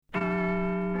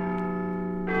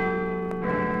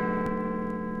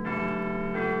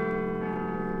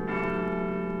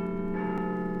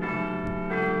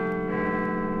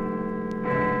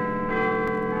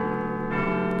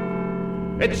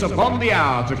It's upon the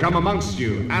hour to come amongst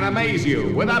you and amaze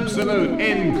you with absolute,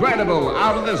 incredible,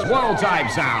 out-of-this-world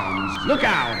type sounds. Look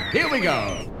out, here we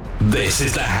go. This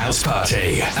is the House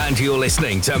Party, and you're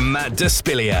listening to Matt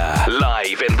Despilia,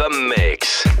 live in the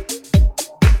mix.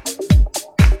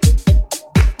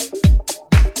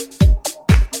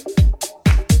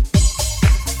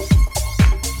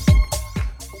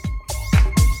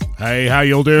 Hey, how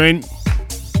y'all doing?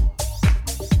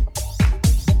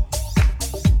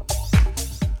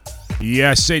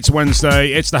 Yes, it's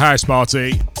Wednesday, it's the House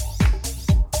Party.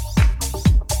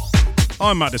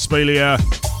 I'm Matt Despilia,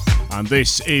 and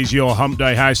this is your Hump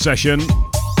Day House session.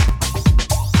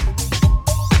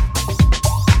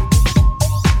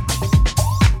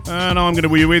 And I'm going to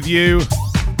be with you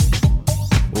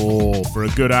for a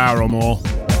good hour or more.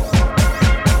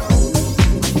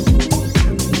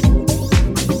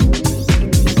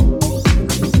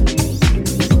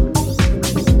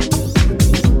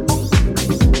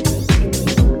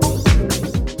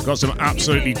 Got some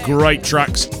absolutely great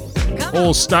tracks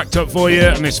all stacked up for you,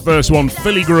 and this first one,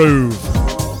 Philly Groove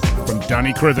from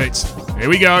Danny Krivitz. Here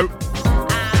we go.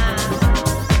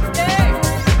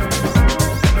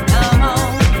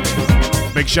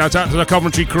 Big shout out to the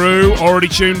Coventry crew, already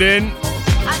tuned in.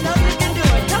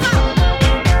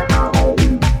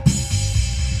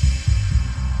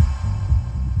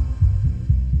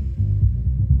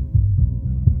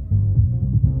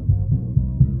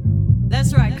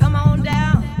 That's right, come on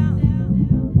down.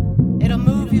 It'll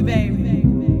move you, baby.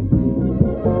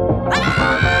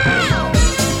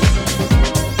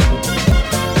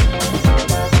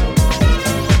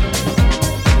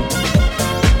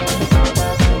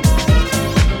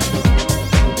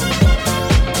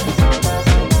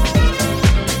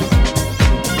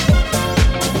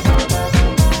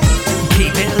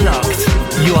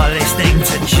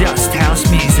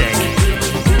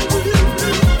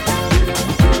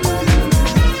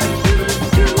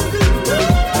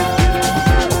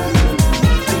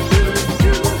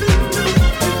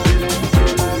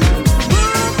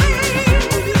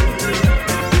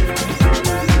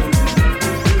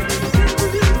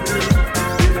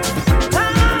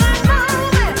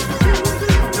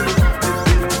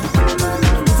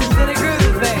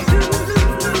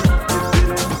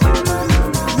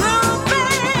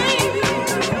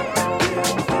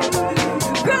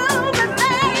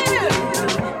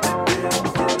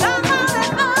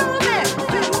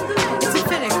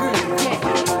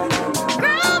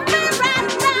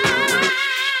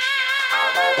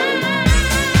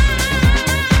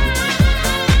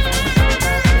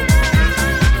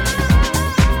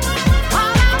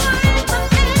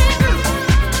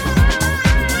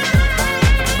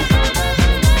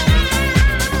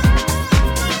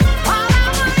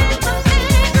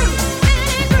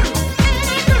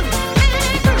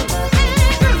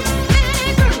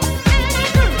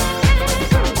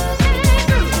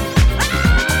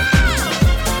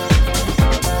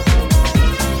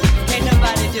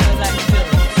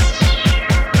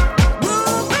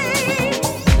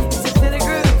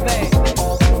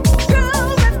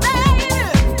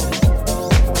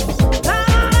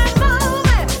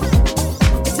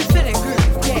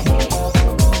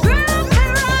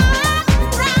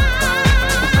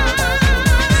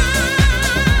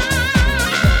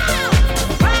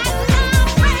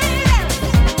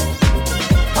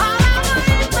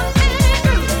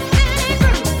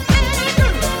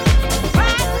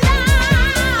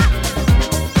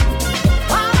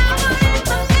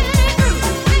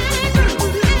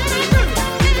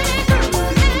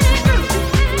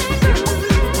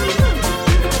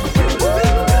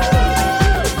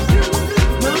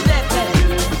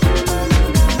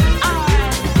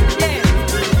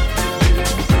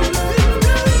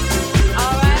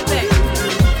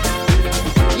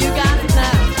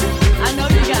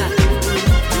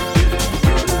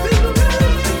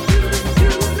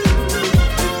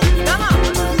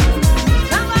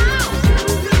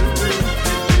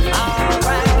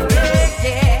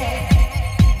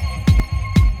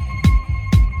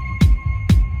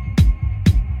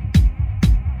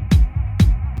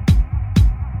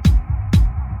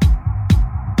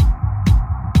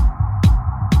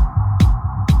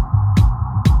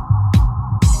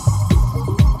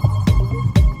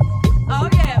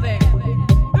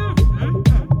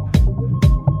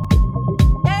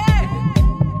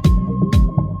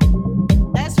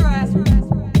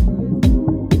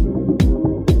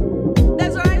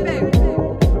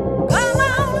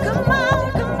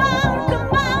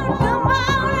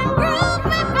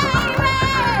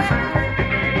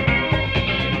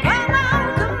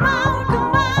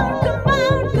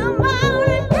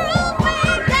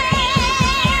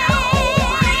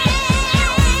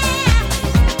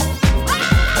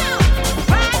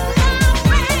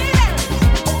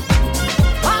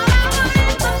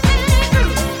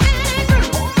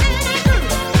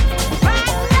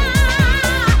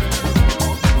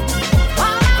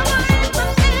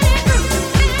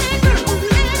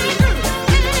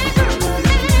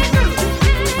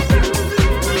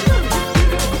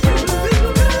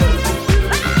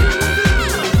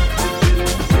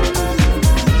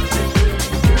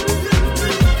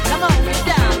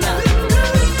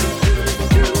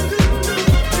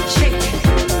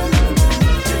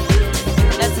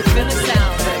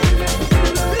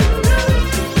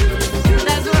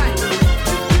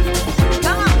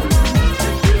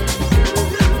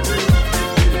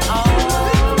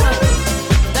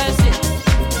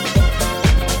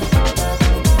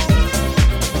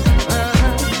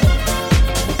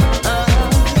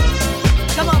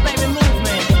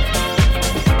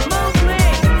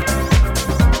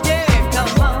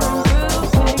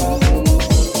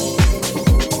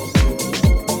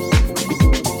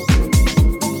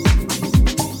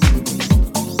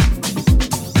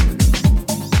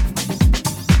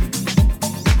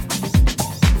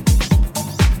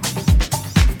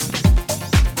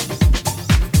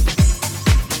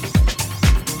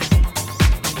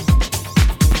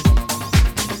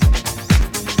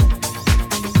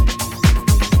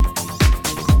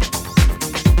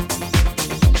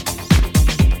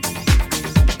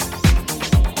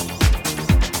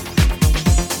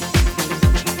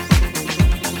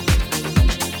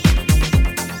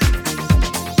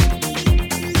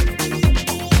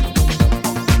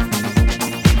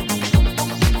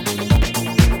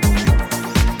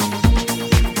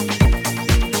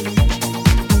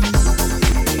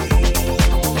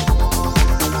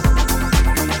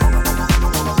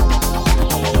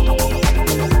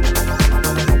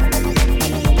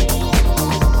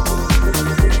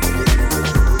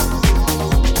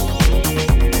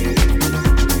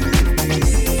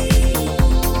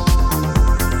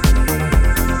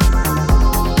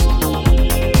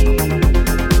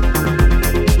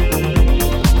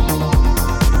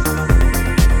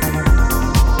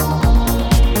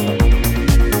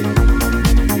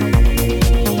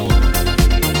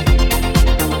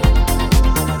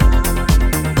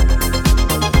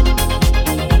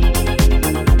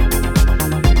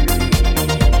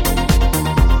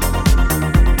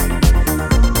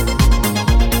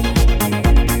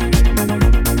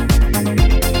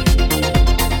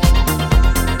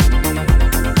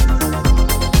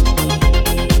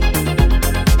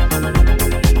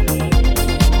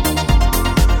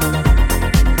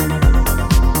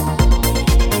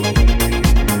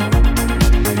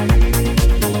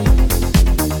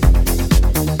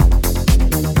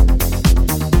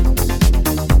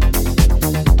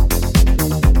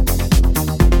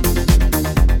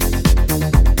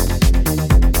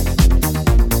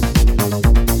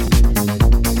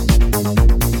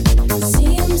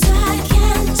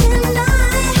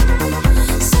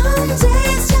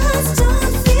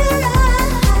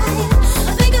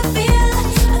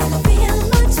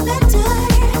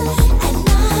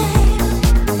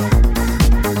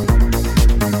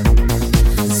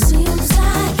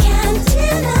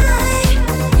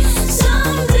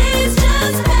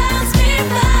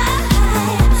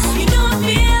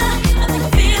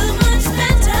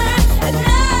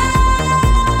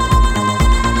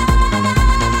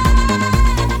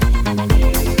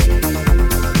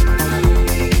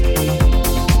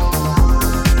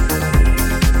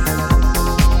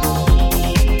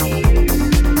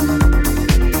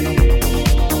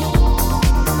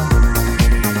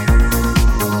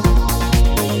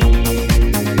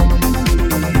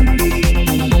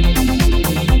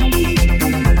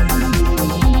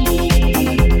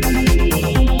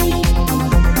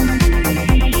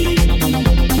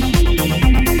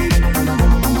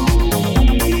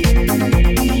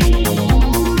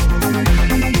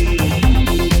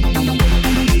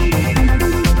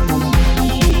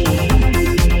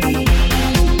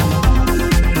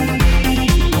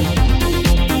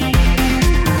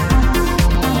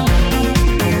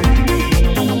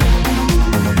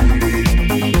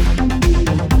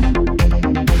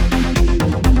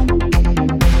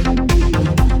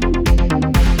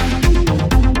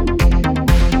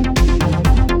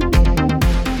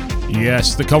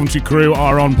 Yes, the Coventry crew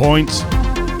are on point.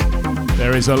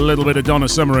 There is a little bit of Donna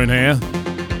Summer in here.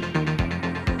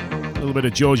 A little bit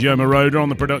of Giorgio Moroder on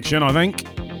the production, I think.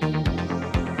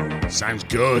 Sounds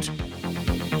good.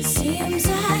 Seems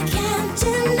I can't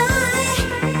deny.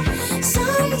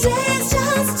 Some days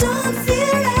just don't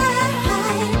feel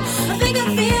right. I think I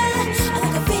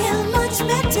feel much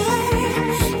better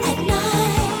at night.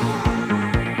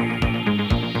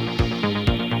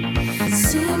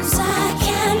 Seems I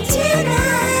can't deny.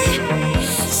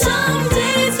 Some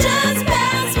days just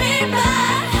pass me by.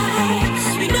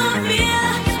 You know I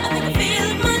feel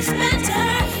much better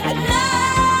at night.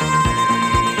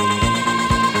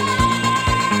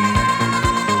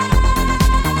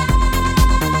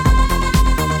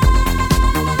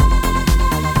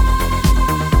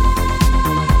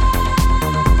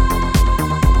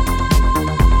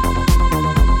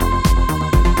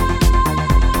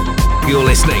 You're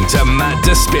listening to Matt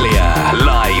Despilia,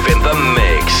 live in the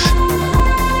mix.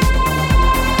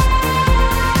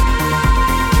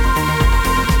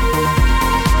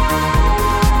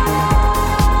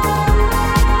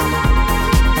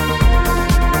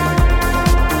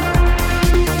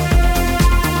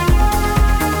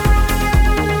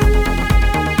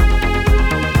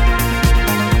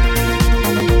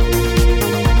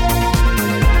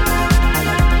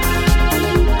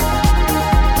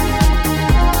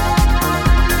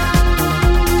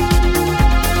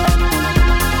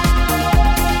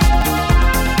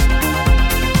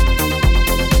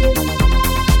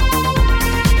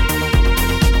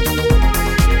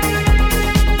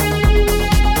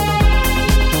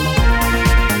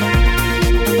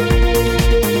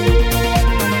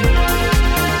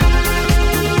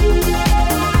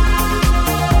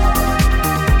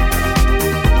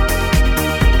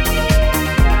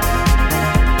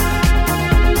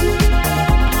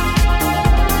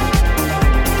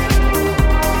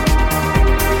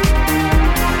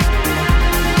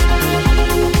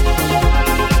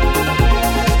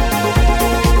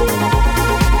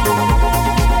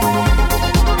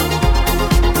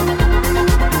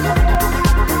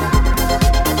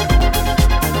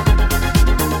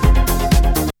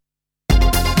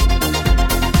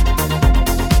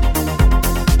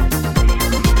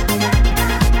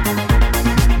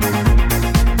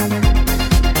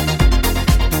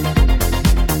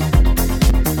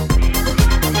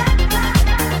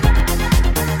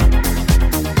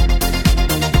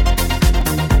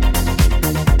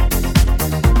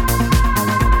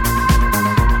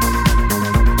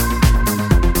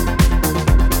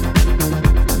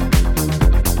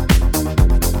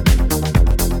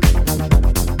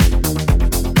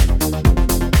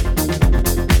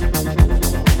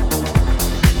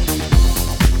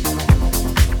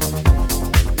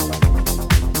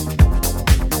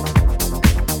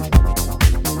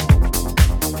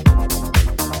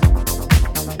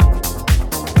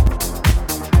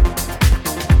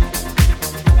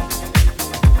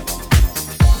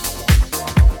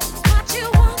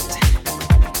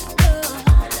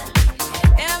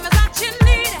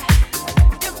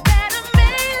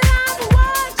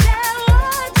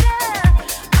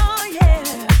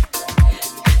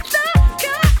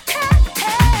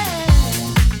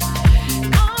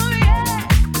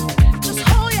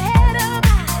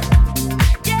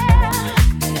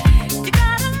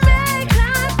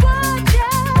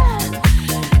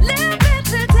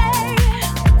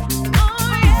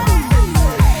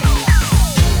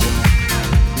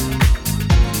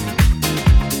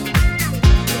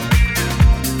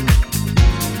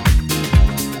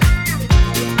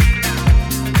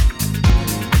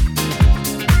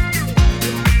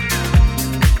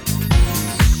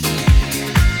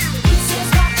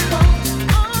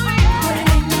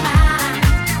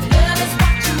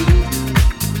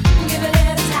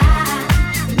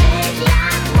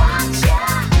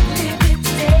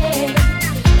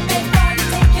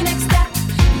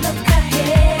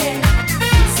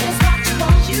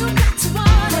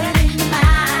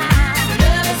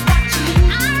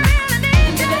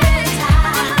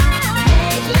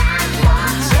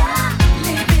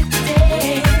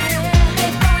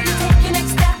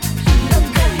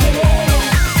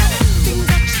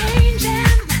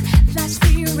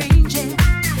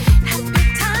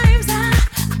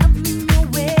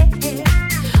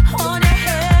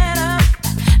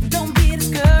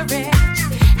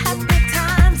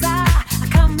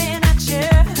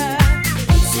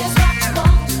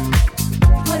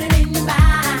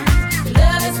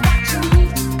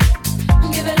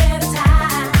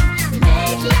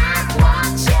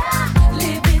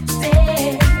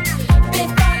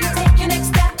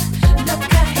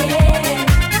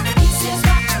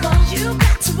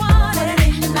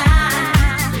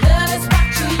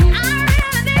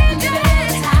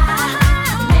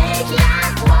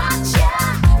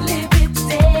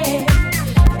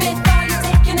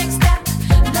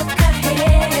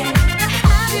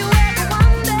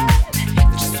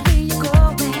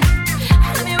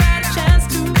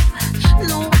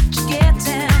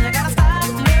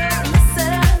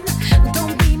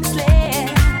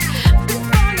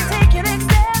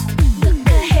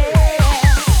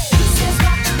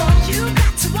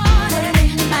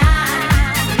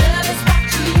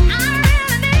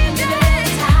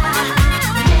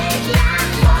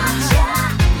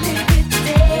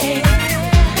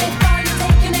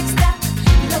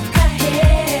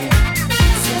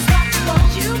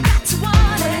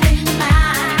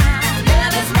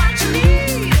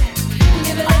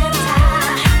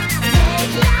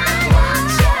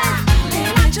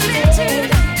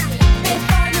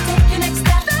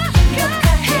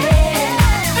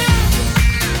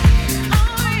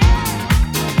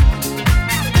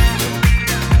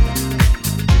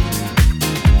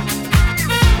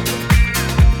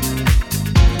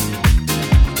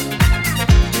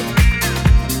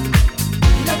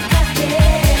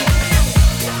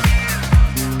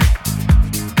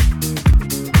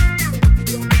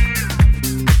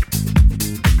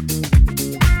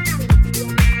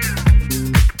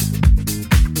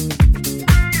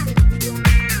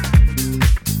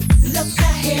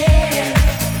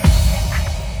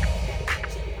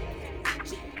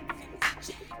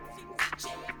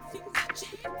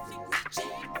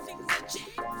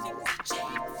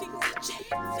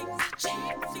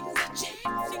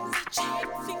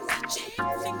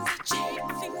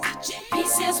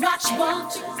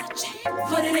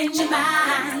 Put it in your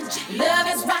mind. Love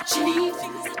is what you need.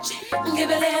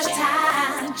 Give it a little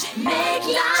time. Make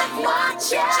life what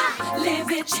you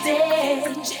live each day.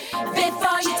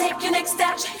 Before you take your next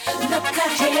step, look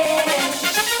ahead.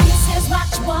 This is what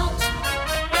you want.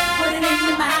 Put it in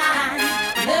your mind.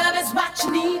 Love is what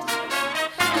you need.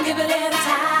 Give it a little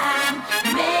time.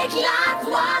 Make life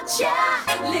what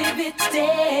you live each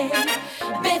day.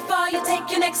 Before you take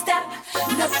your next step,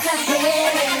 look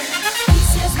ahead.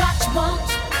 This is what you want.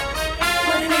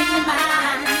 Put it in your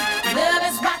mind. Love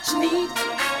is what you need.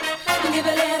 Give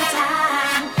it a little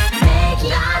time. Make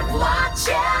life what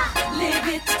you live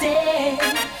it today.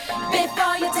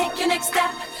 Before you take your next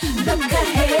step, look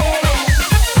ahead.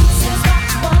 This is what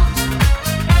you want.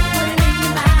 Put it in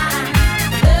your mind.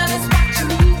 Love is what you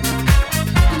need.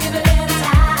 Give it a little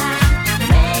time.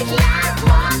 Make life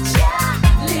what you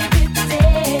live it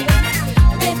today.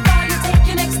 Before you take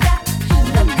your next step.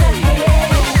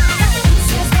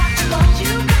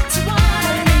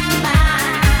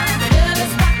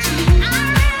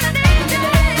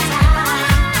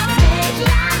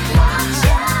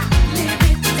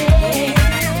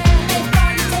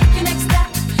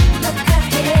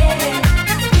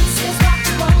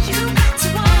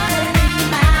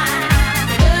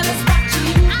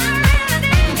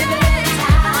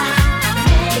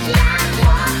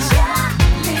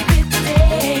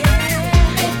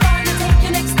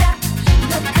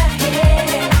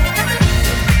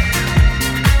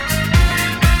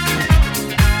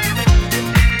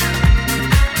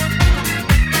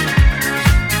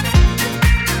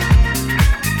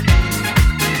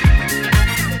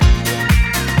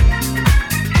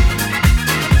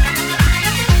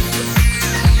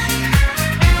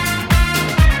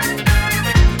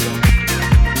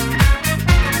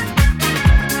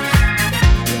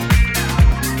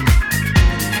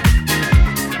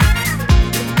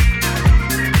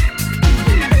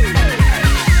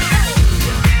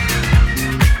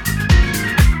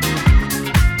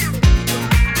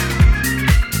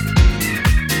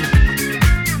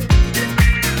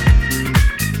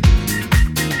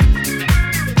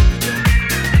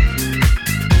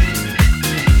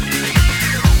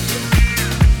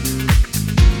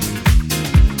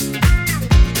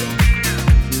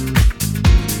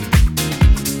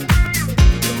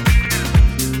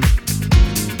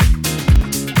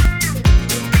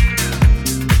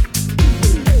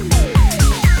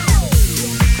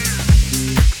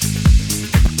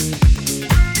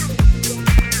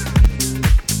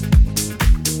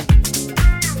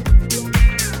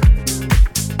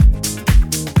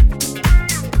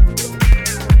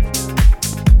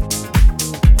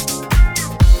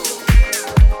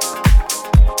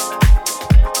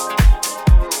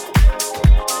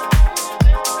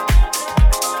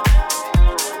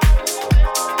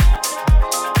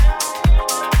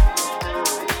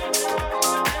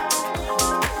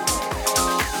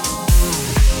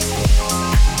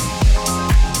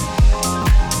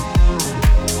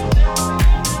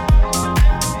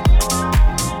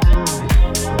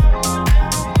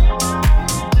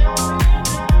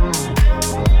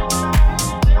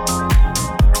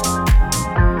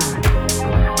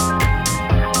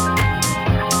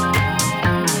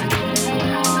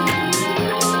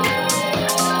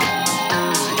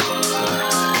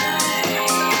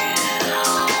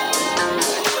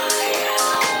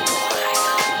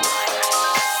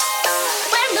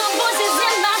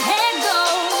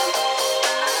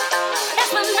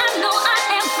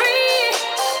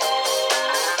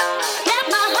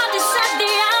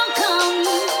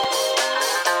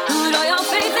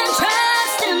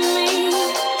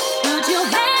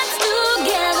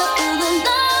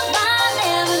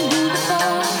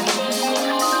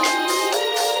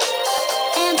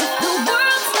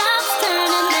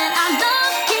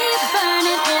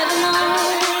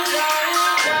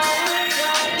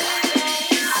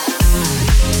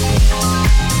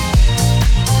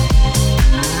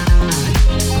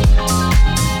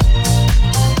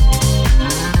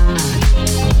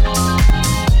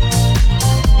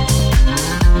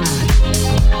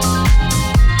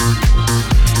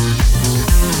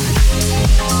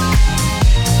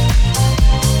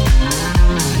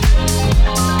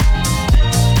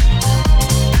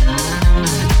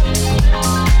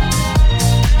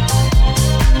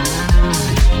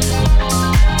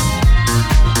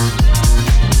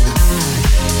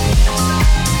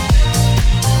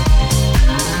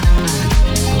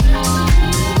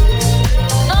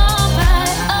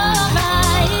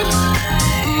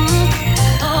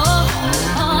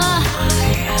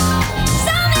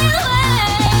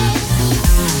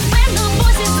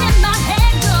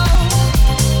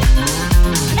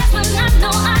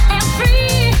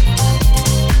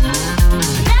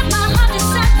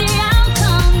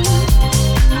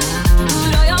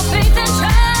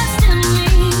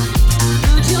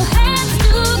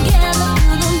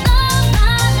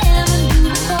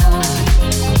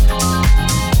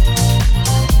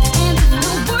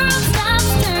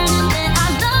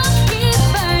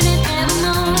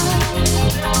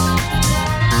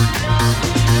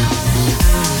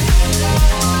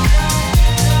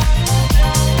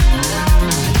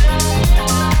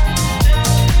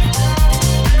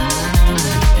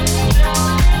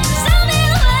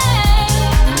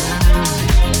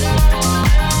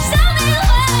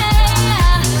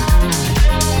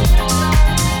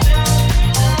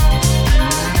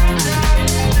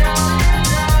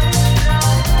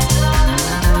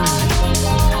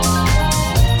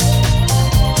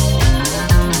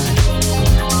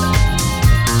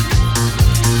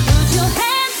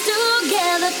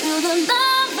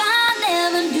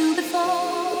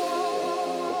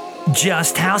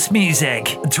 Just house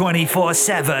music,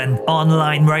 24/7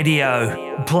 online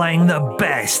radio, playing the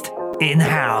best in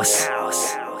house.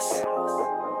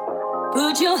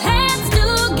 Put your hands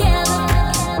together.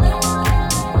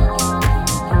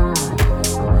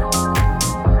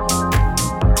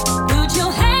 Put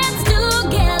your hands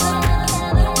together.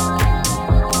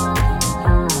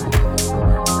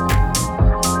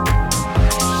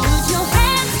 Put your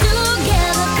hands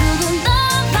together for the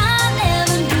love I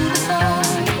never knew before.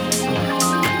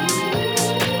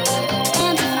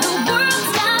 And if the world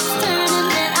stops turning,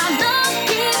 then our love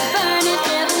keep burning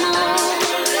evermore.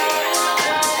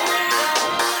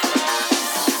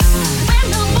 When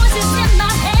the voices in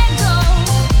my head go,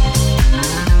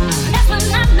 that's when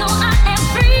I know I am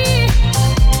free.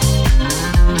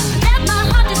 Let my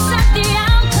heart decide the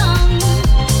outcome.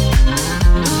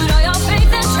 Put all your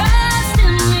faith and trust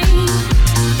in me.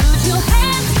 Put your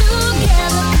hands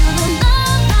together for the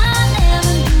love I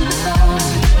never knew before.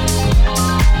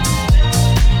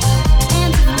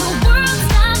 And if the world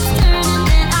stops turning,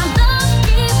 then our love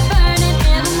keep burning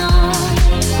evermore.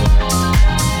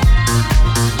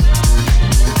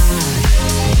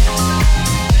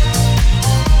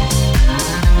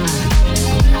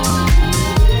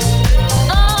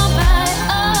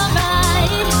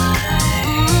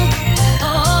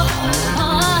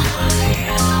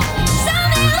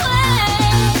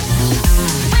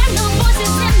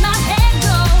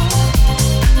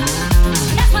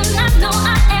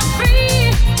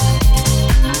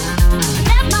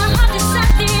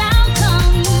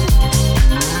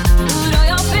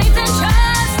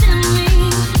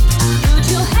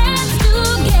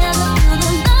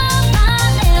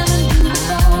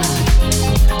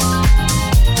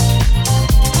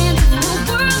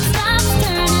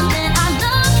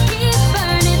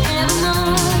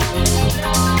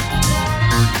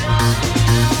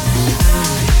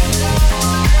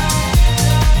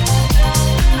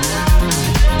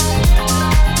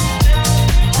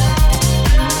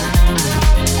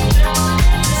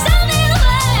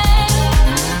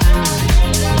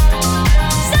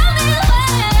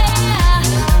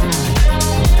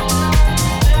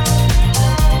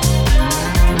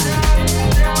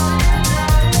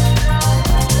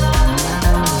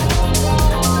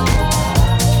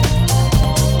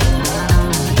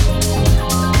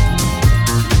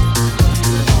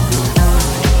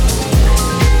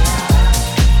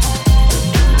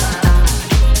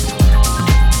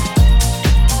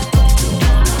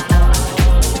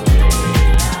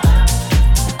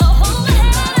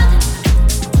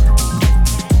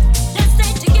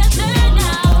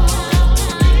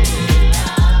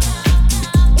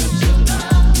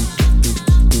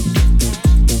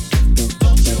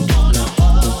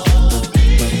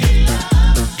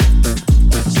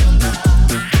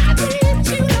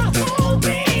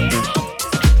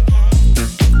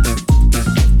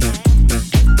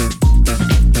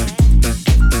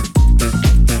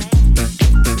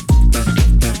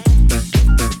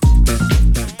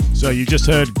 So you just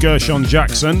heard Gershon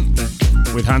Jackson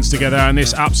with Hands Together, and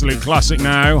this absolute classic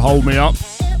now, Hold Me Up,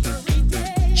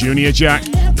 Junior Jack.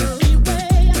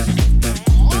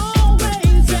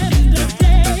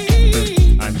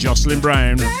 And Jocelyn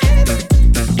Brown.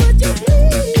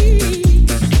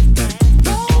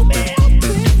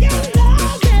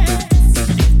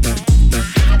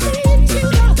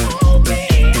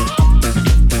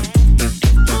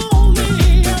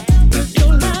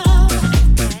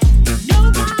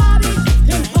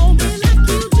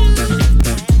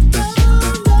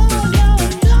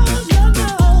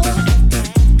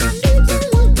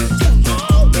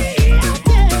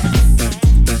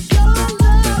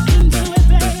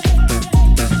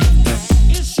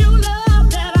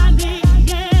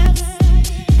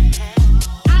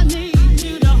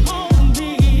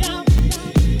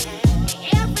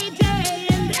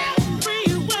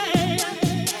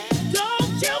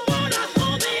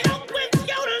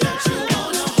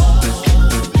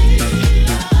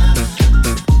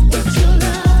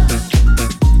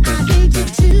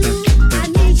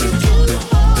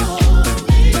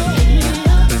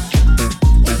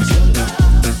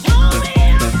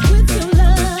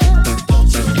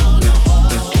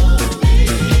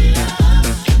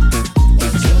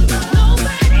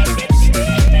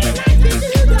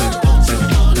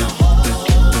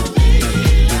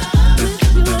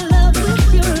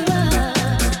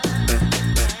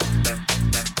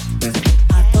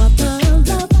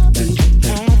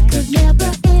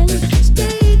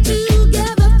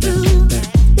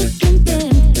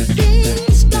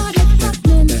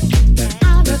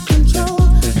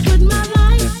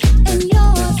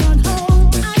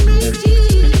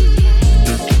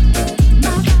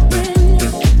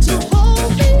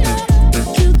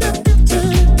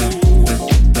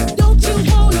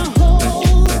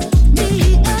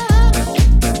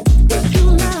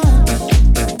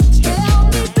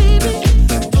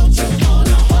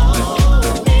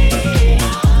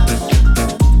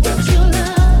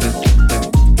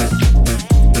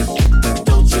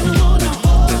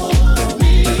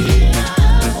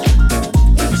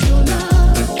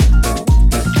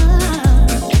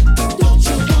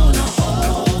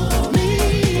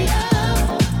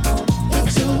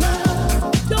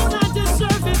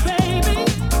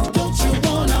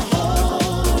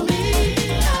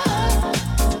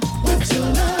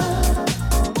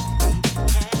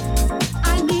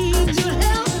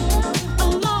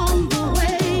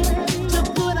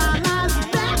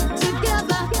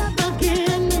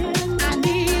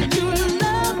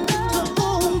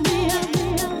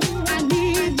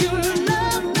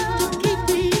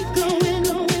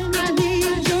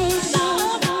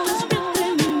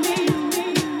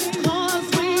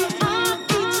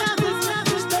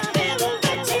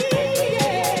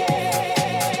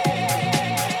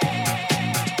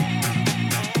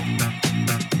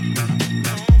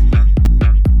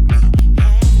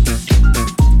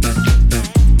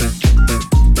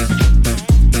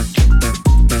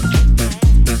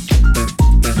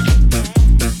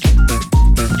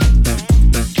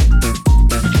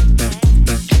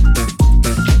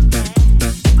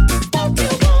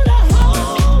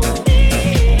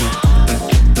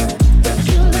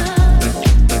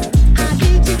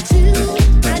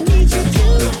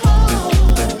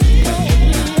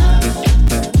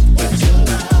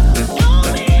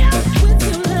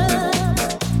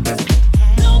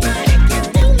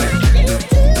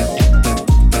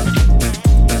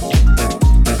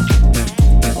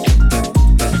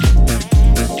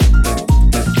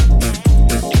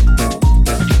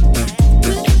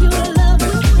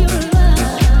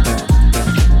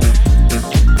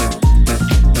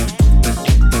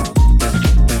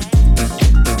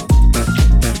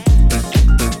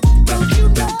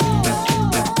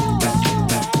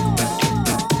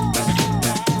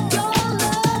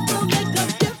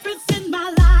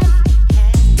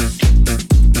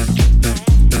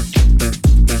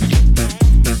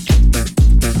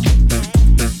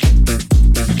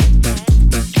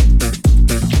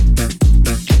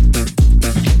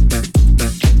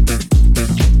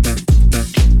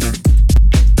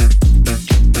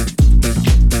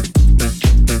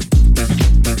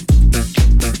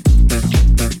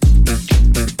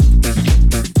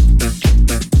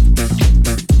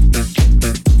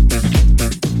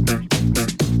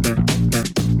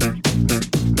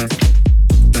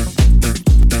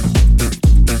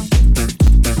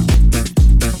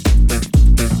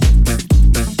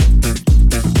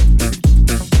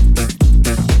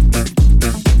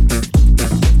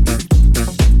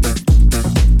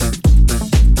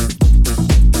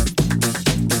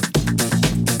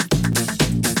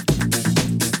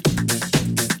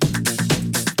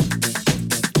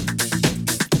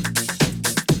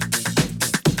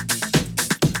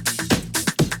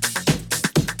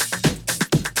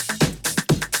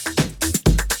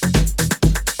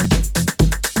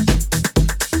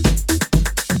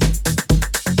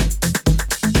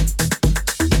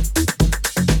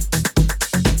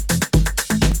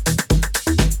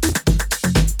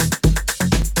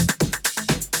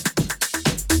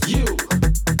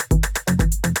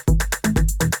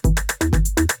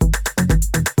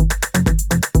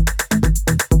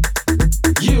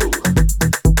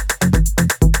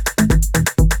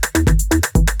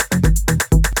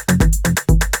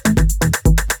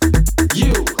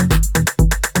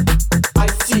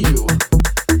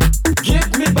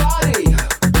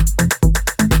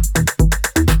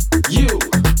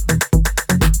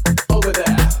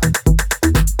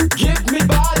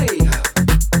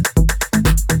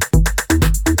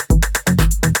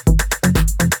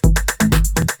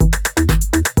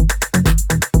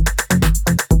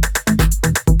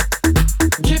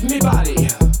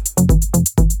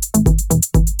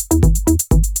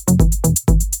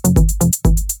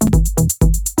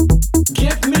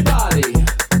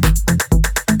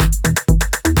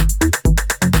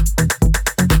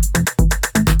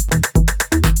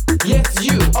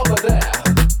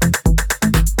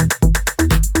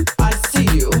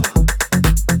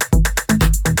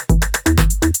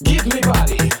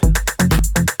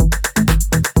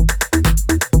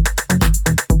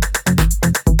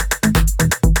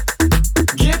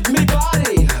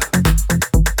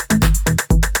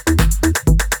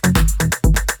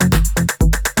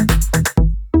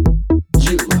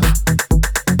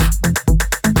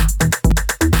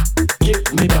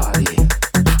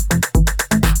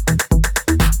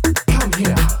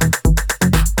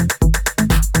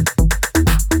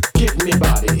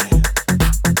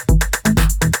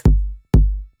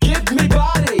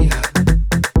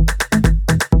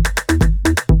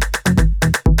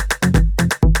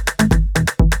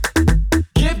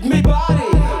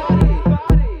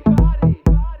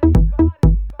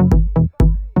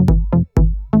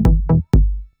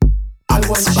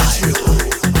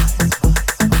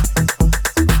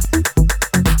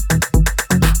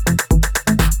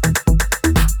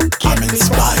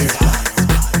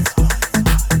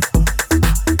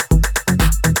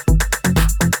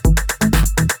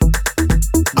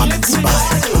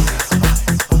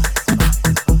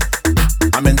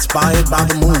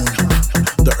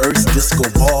 disco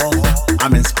ball.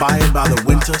 I'm inspired by the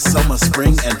winter, summer,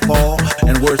 spring, and fall.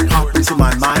 And words pop into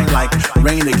my mind like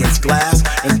rain against glass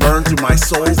and burn through my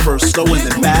soul, first slow and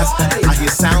then fast. I hear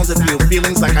sounds and feel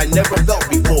feelings like I never felt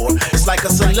before. It's like a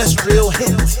celestial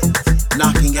hint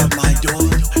knocking at my door.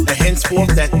 And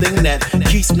henceforth that thing that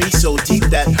keeps me so deep,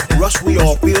 that rush we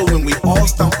all feel when we all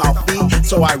stomp our feet.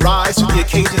 So I rise to the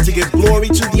occasion to give glory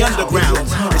to the underground.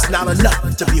 It's not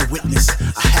enough to be a witness,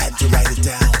 I had to write it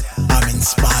down. I'm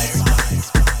inspired.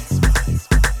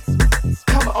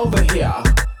 Come over here.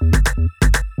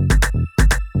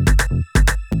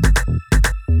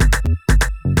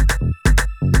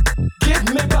 Give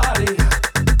me body.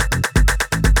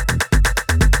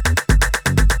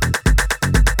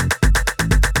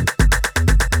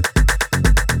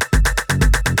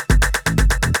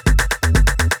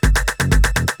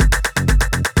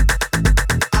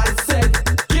 I said,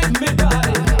 give me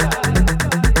body.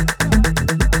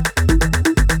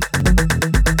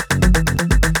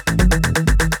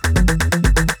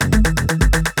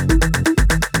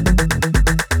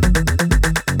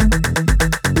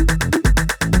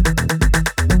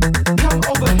 Come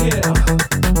over here.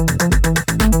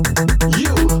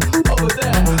 You over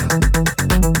there.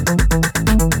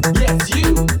 Yes, you.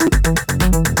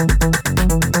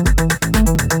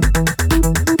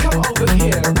 Come over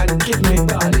here and give me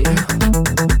body.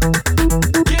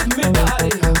 Give me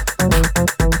body.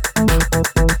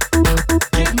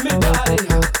 Give me body.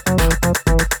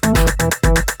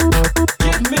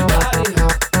 Give me body.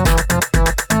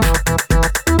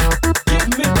 Give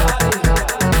me body.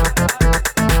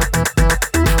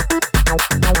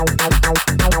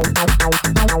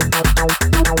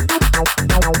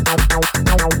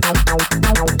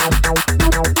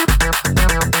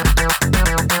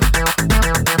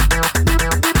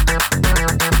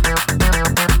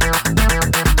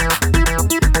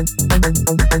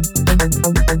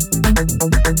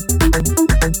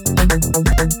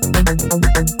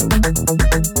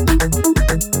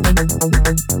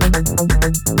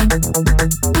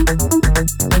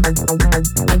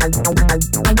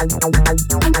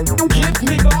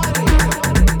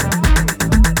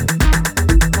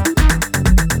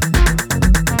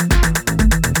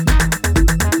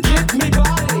 Give me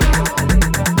body.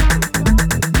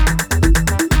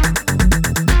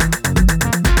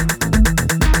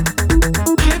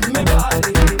 Give me body.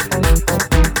 Give me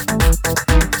body.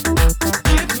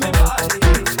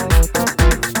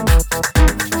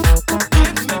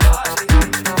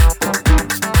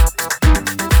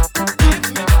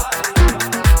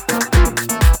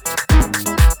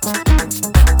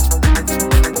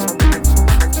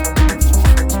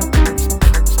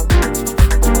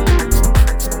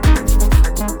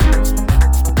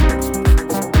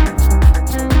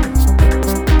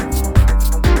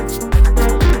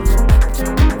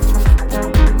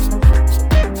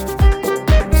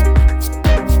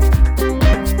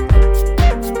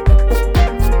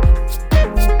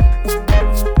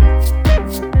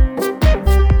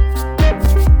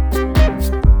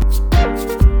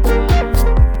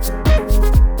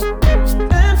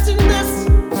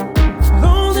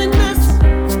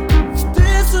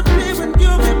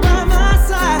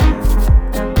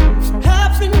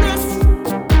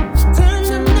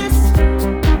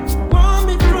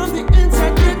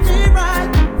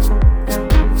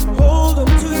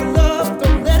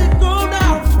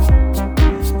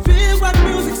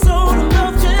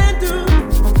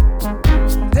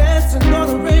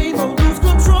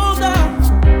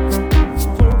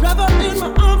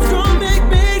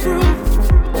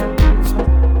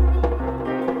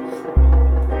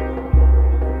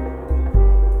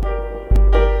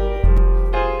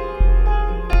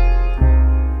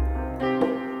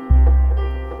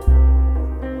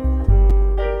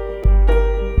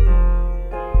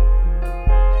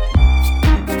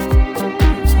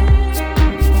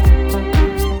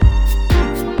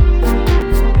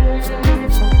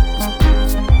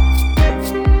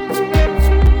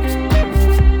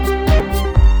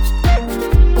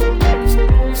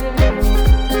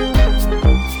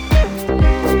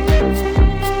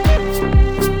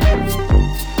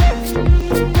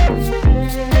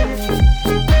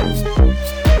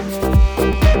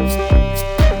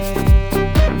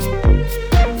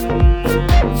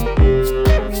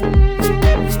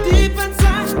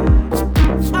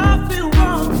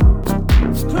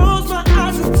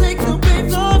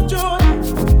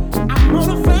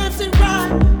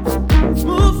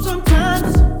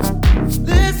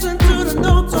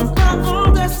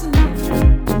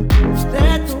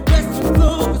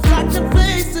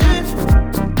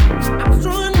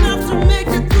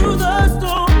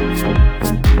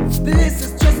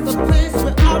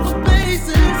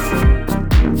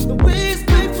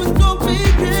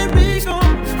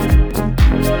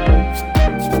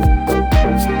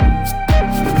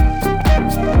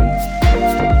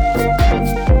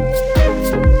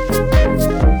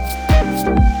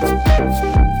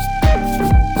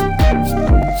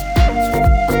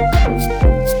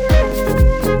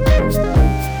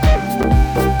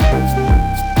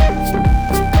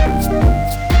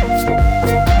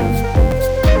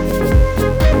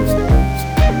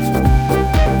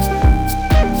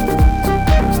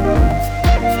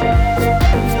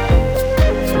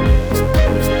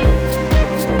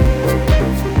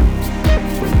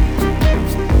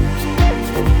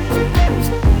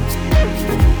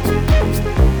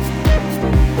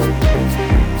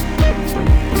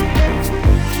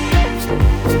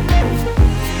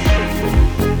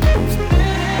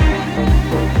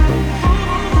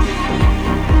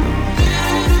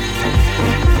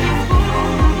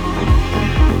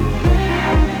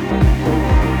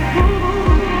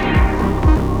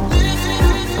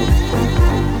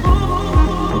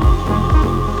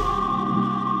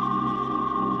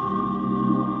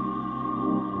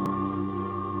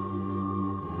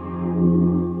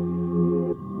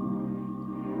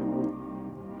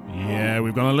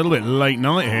 we've gone a little bit late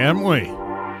night here, haven't we?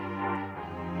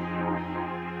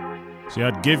 So you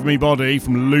had Give Me Body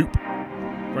from Loop.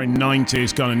 Very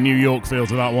 90s kind of New York feel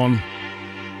to that one.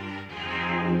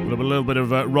 We'll have a little bit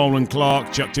of Roland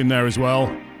Clark chucked in there as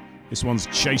well. This one's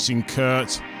Chasing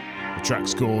Kurt. The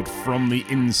track's called From the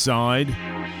Inside.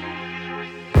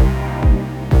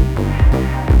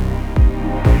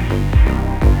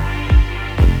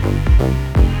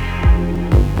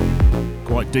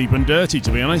 Quite deep and dirty, to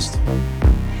be honest.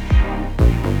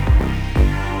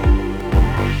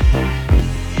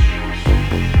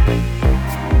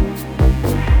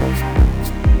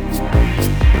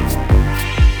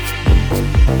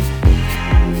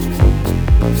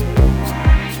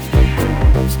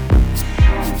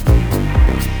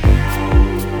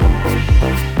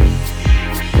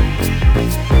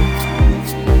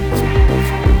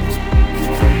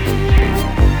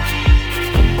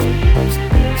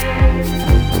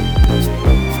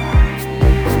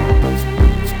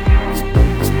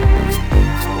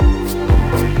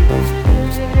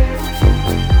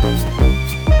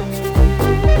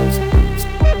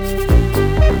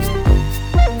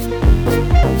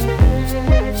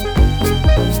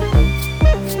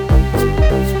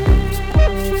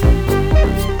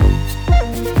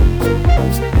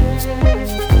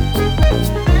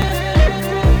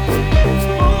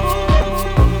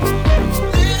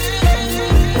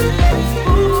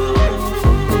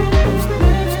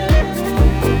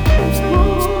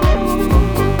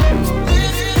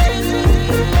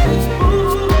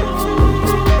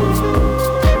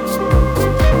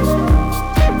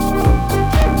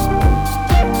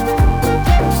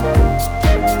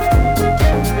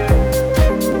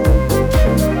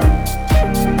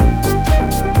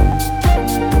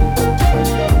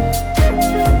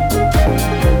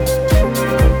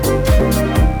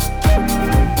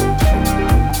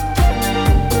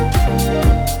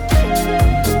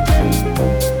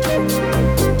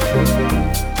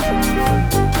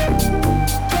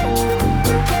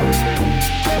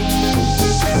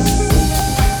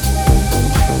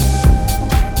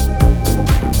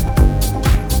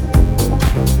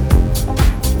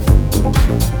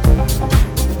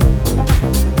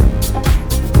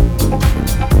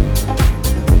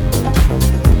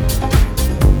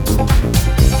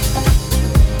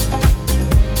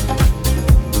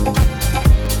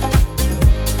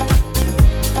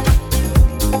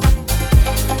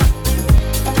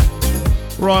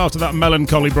 Right after that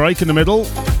melancholy break in the middle,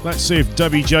 let's see if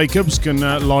Debbie Jacobs can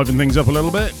liven things up a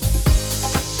little bit.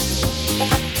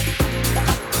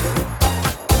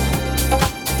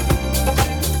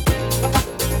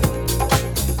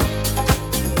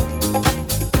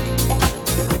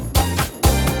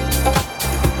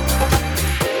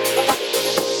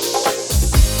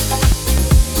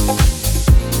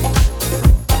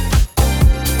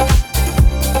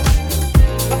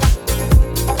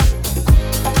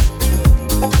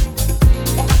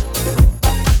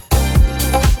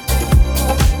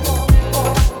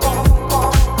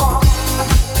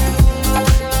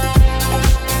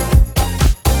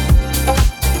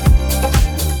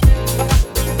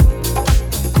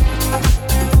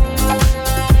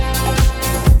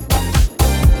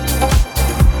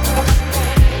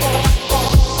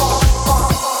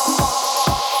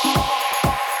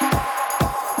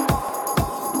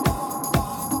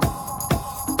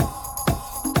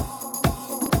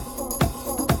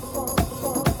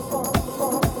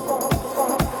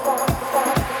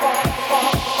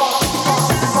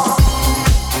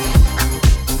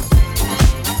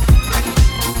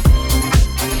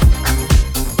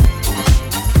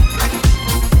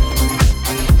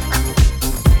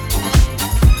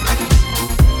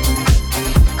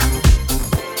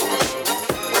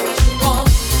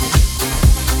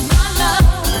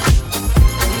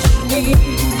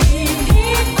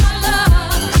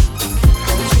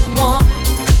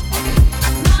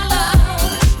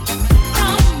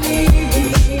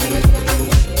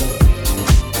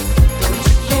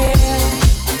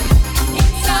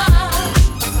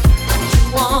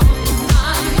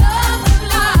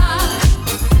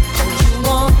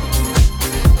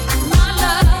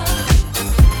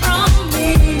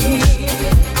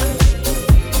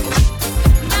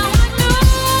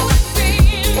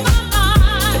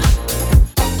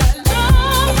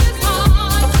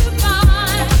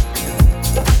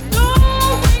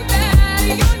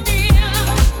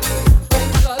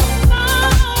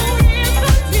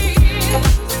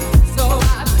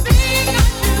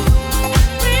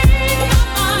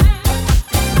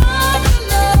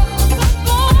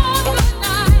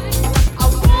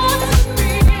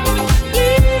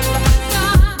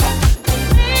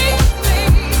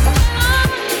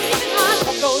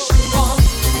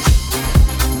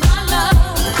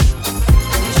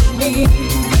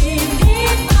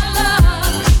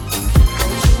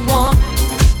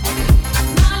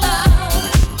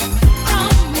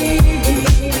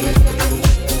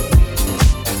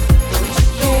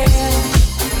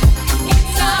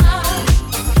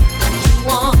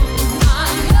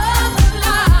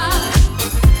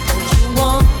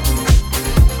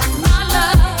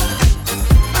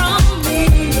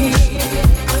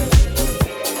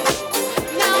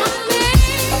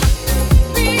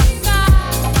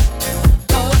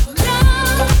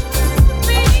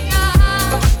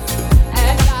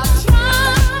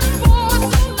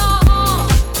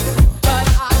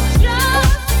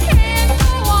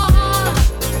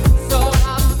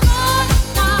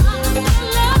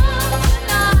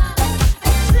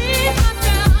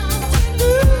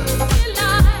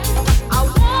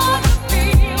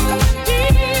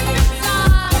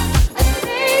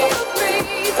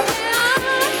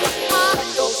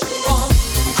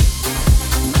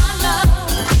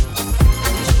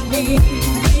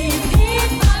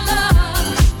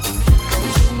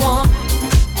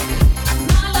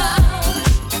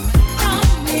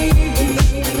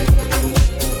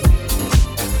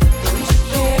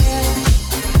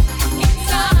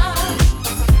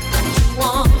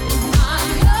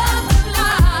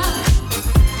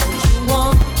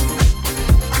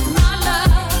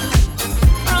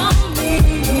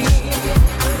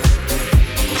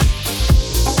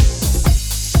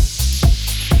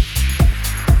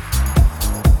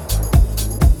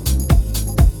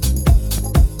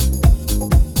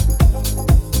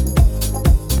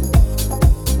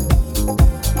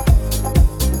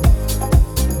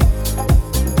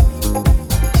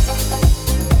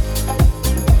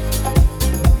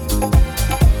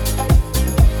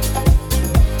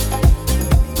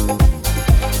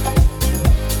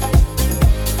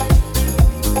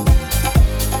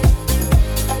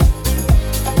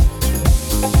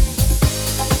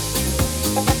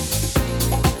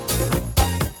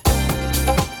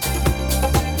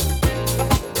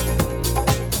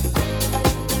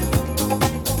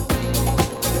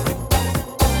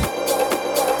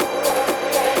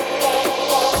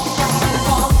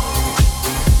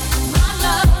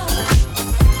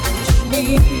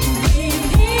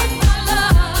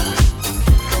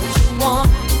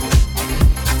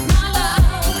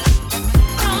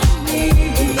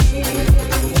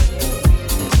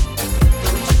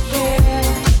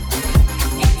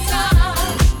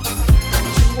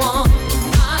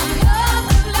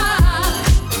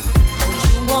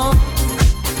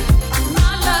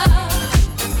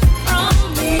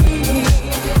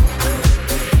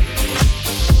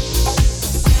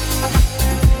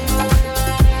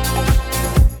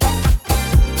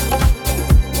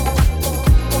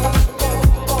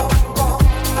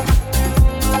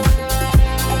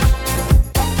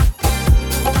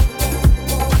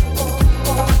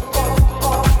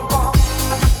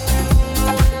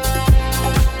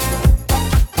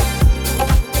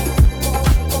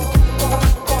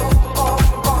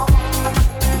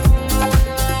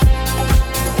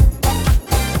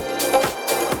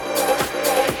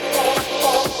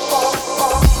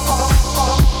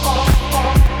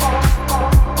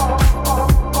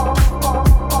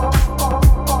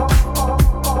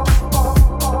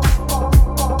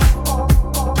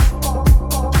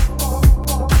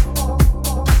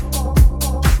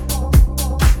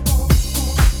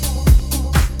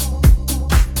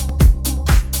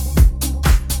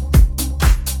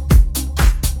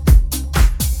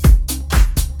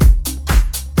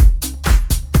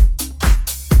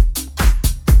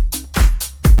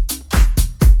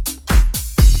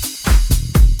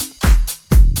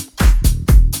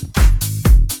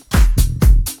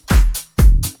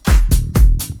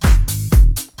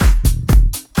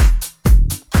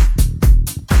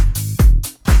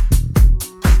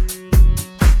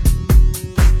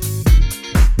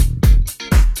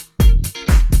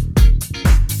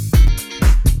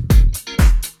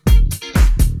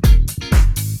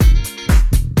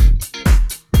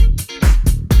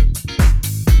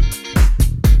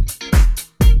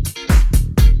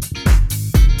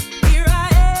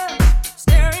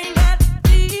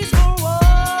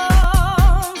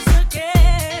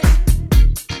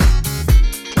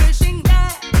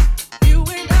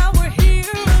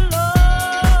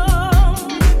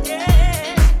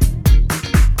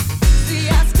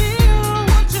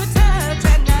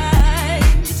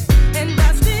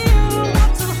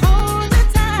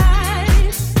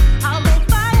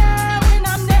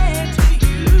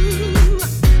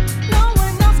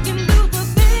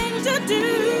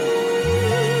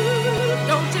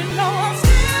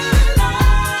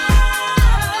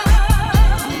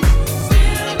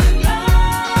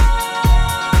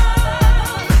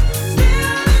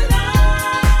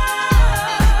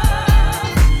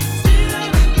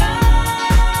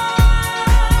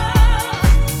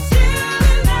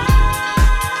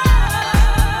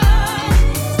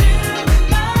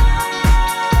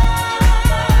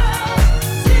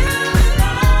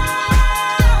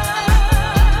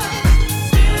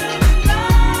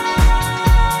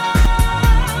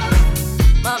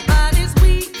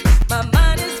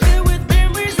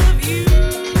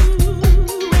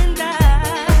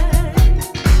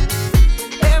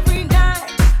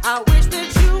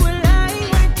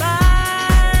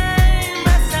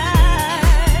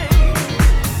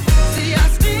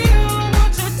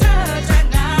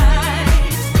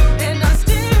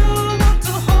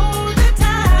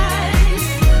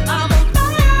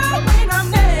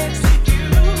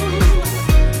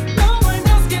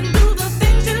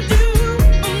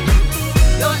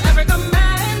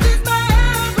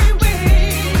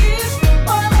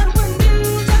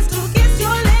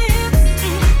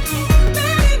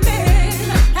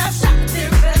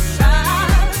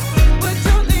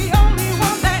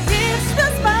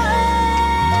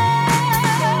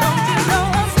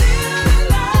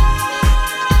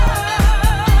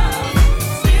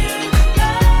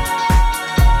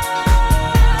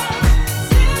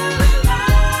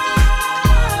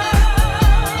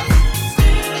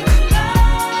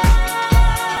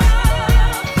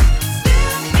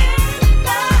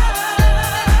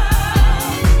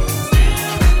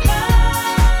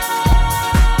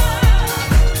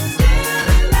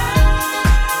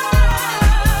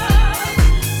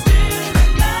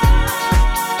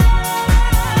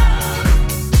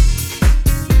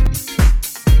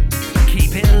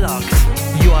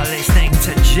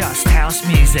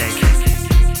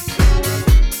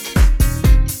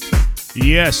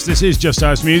 Yes, this is Just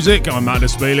House Music. I'm Matt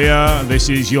Despelia. This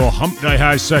is your Hump Day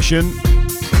House session.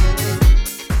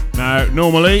 Now,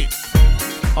 normally,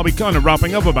 I'll be kind of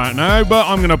wrapping up about now, but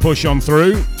I'm going to push on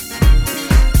through.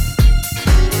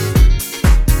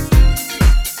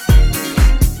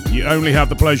 You only have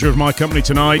the pleasure of my company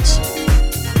tonight.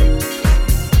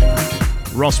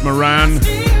 Ross Moran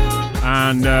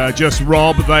and just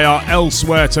Rob, they are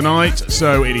elsewhere tonight,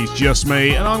 so it is just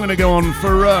me, and I'm going to go on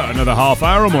for another half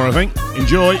hour or more, I think.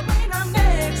 Enjoy.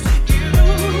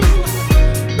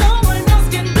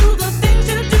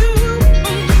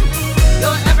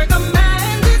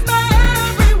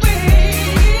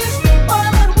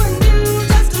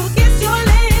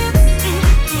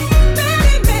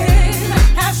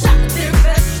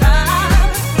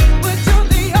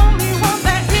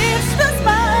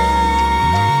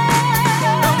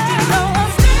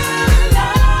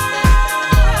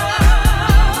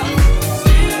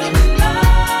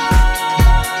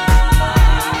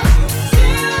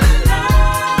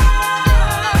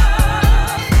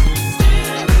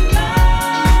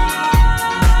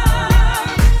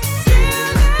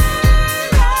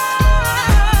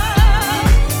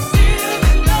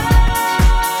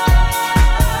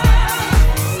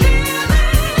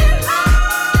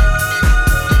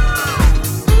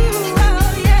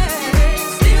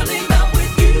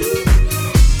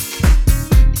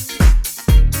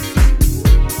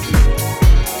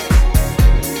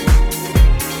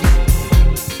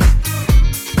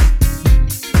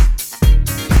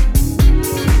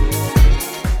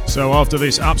 So after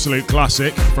this absolute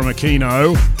classic from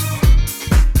Aquino,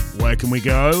 where can we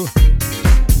go?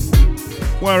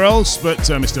 Where else but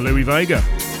Mr. Louis Vega?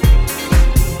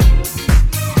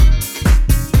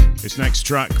 This next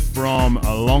track from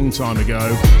a long time ago.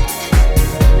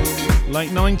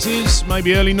 Late 90s,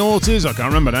 maybe early noughties, I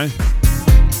can't remember now.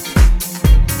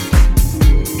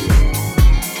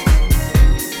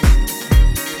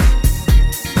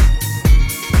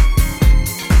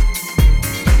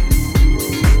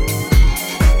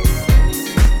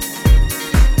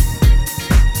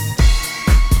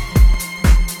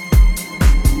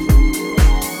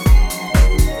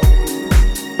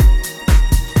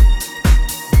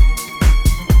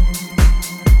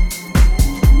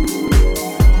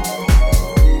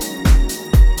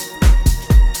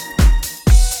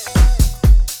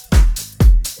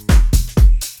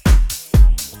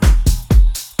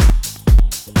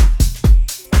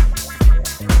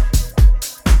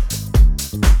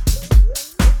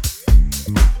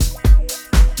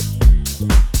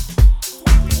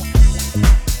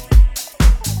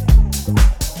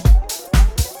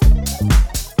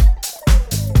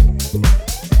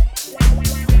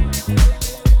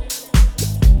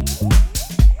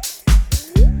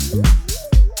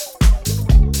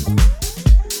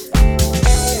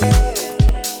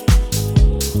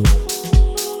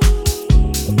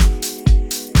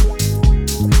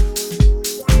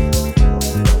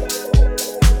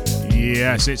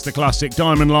 It's the classic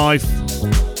Diamond Life.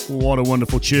 What a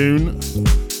wonderful tune.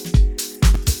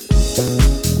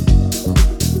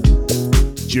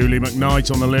 Julie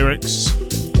McKnight on the lyrics.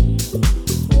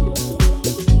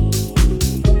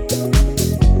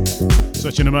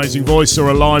 Such an amazing voice. Saw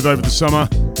her live over the summer.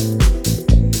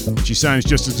 She sounds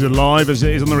just as good live as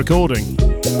it is on the recording.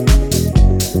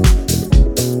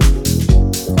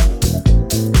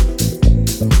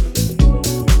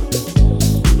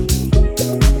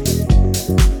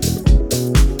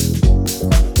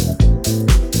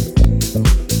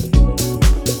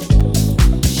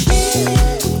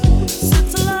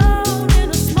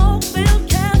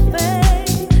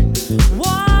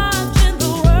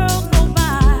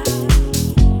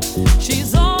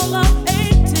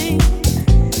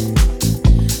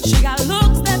 She got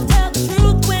looks that tell the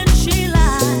truth when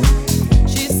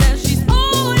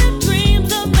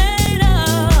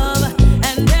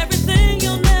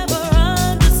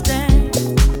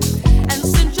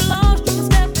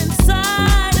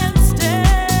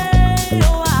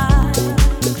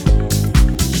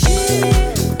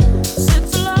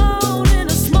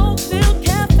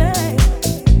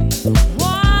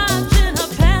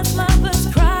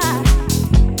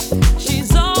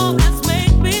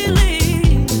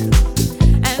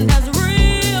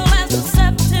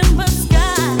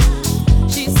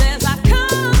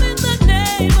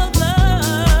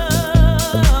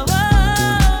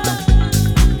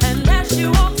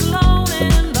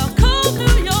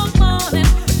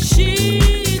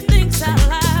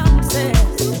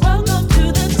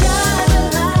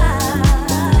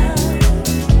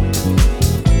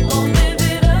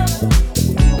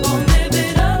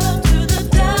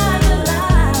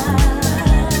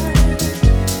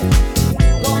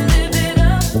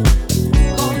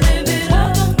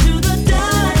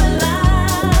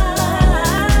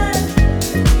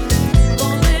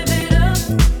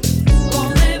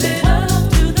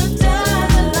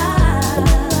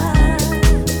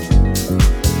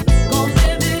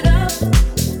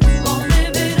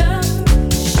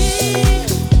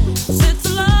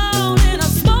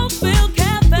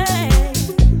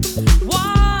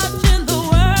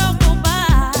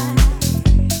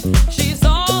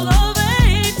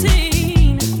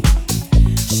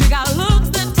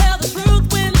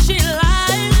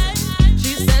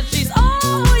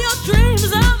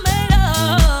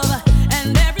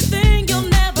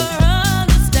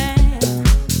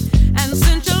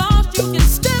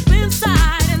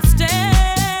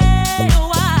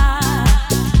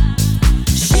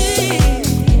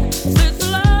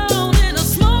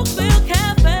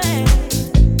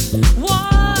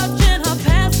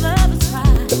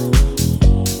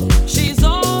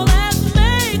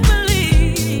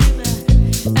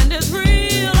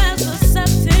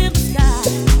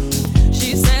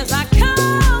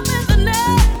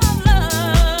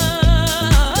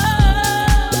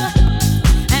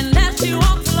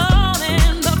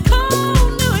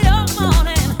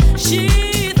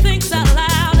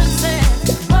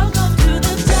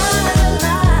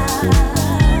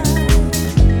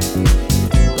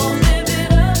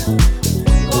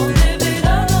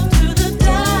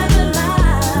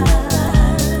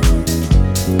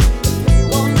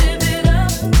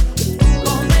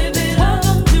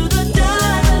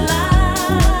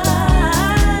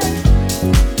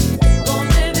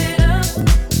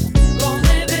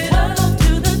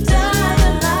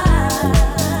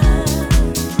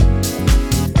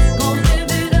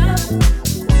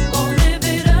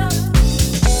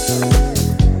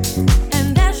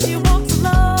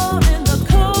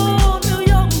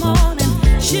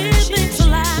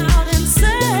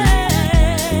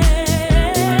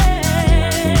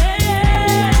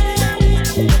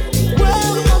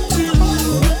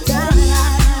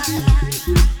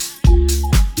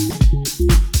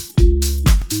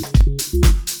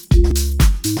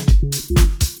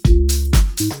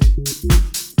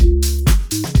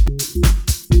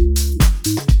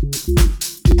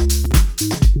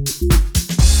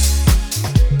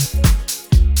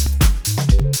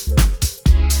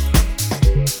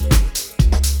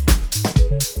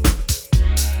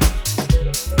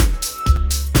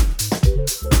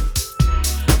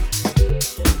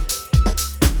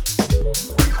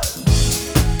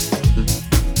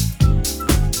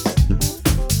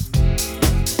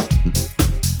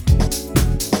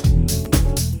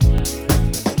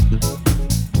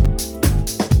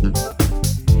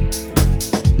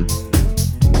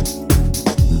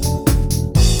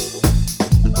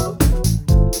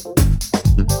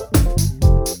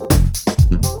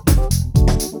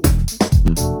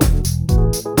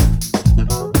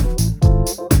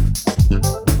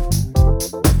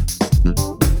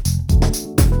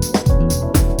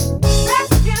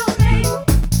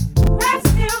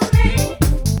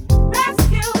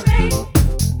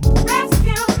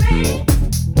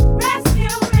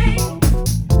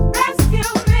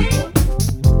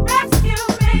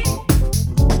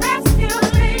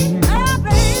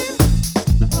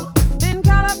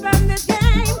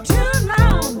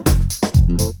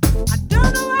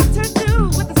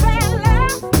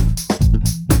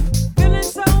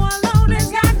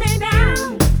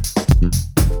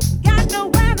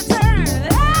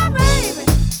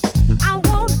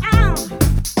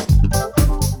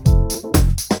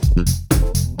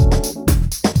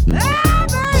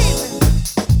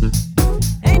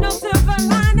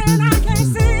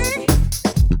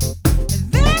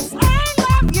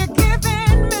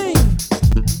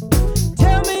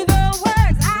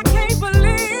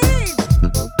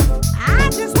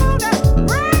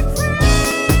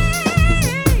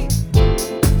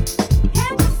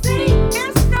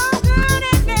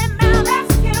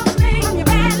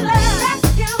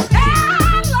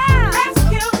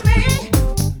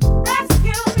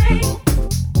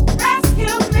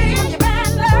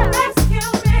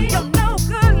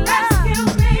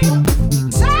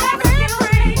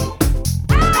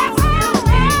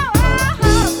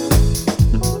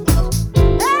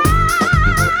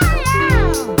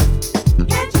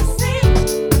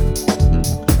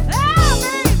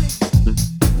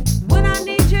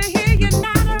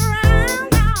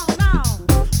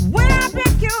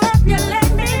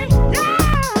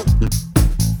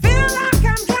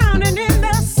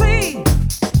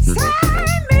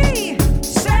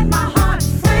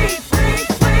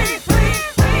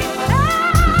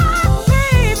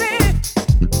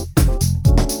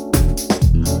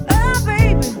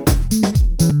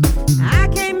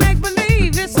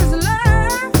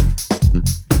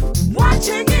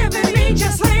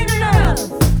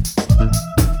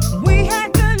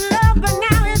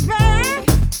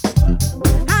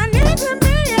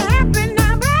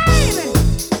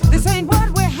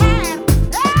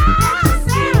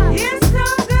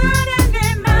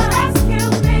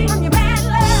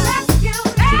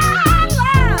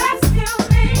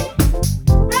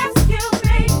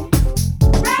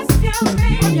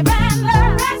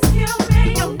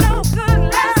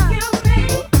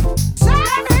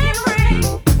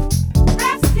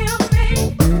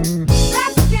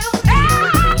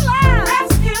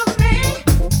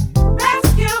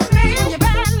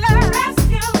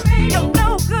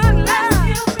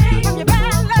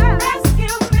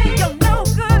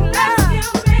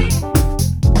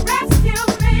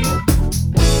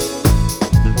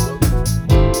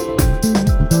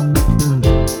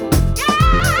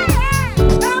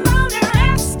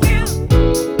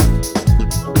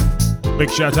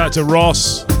Shout out to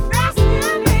Ross.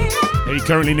 He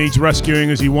currently needs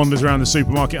rescuing as he wanders around the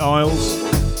supermarket aisles.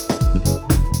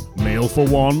 Meal for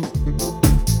one.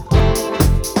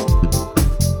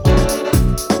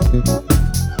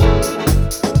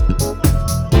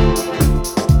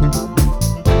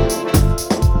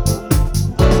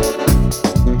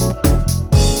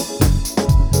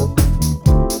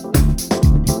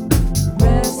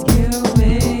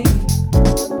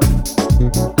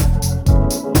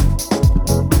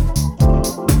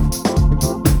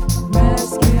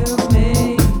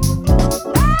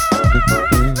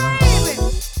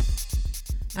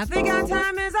 I think our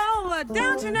time is over,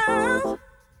 don't you know?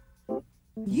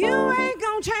 You ain't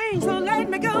gonna change, so let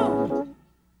me go.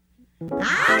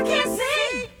 I can't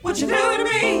see what you do to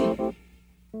me.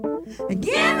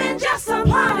 Give me just a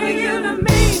part of you to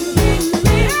me.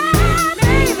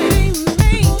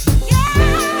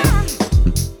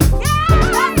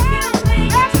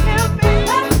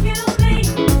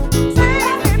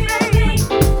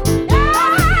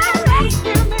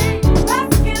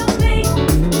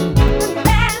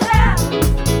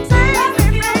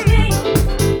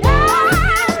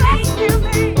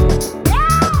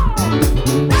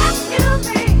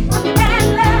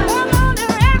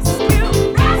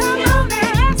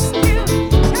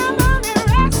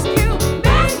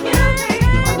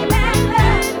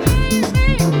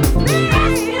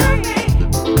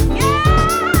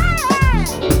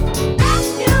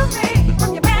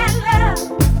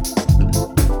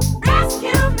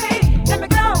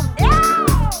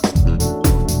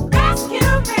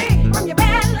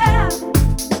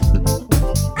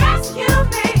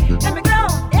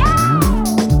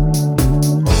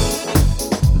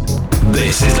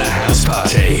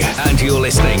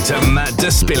 listening to Matt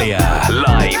Despilia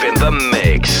live in the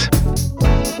mix.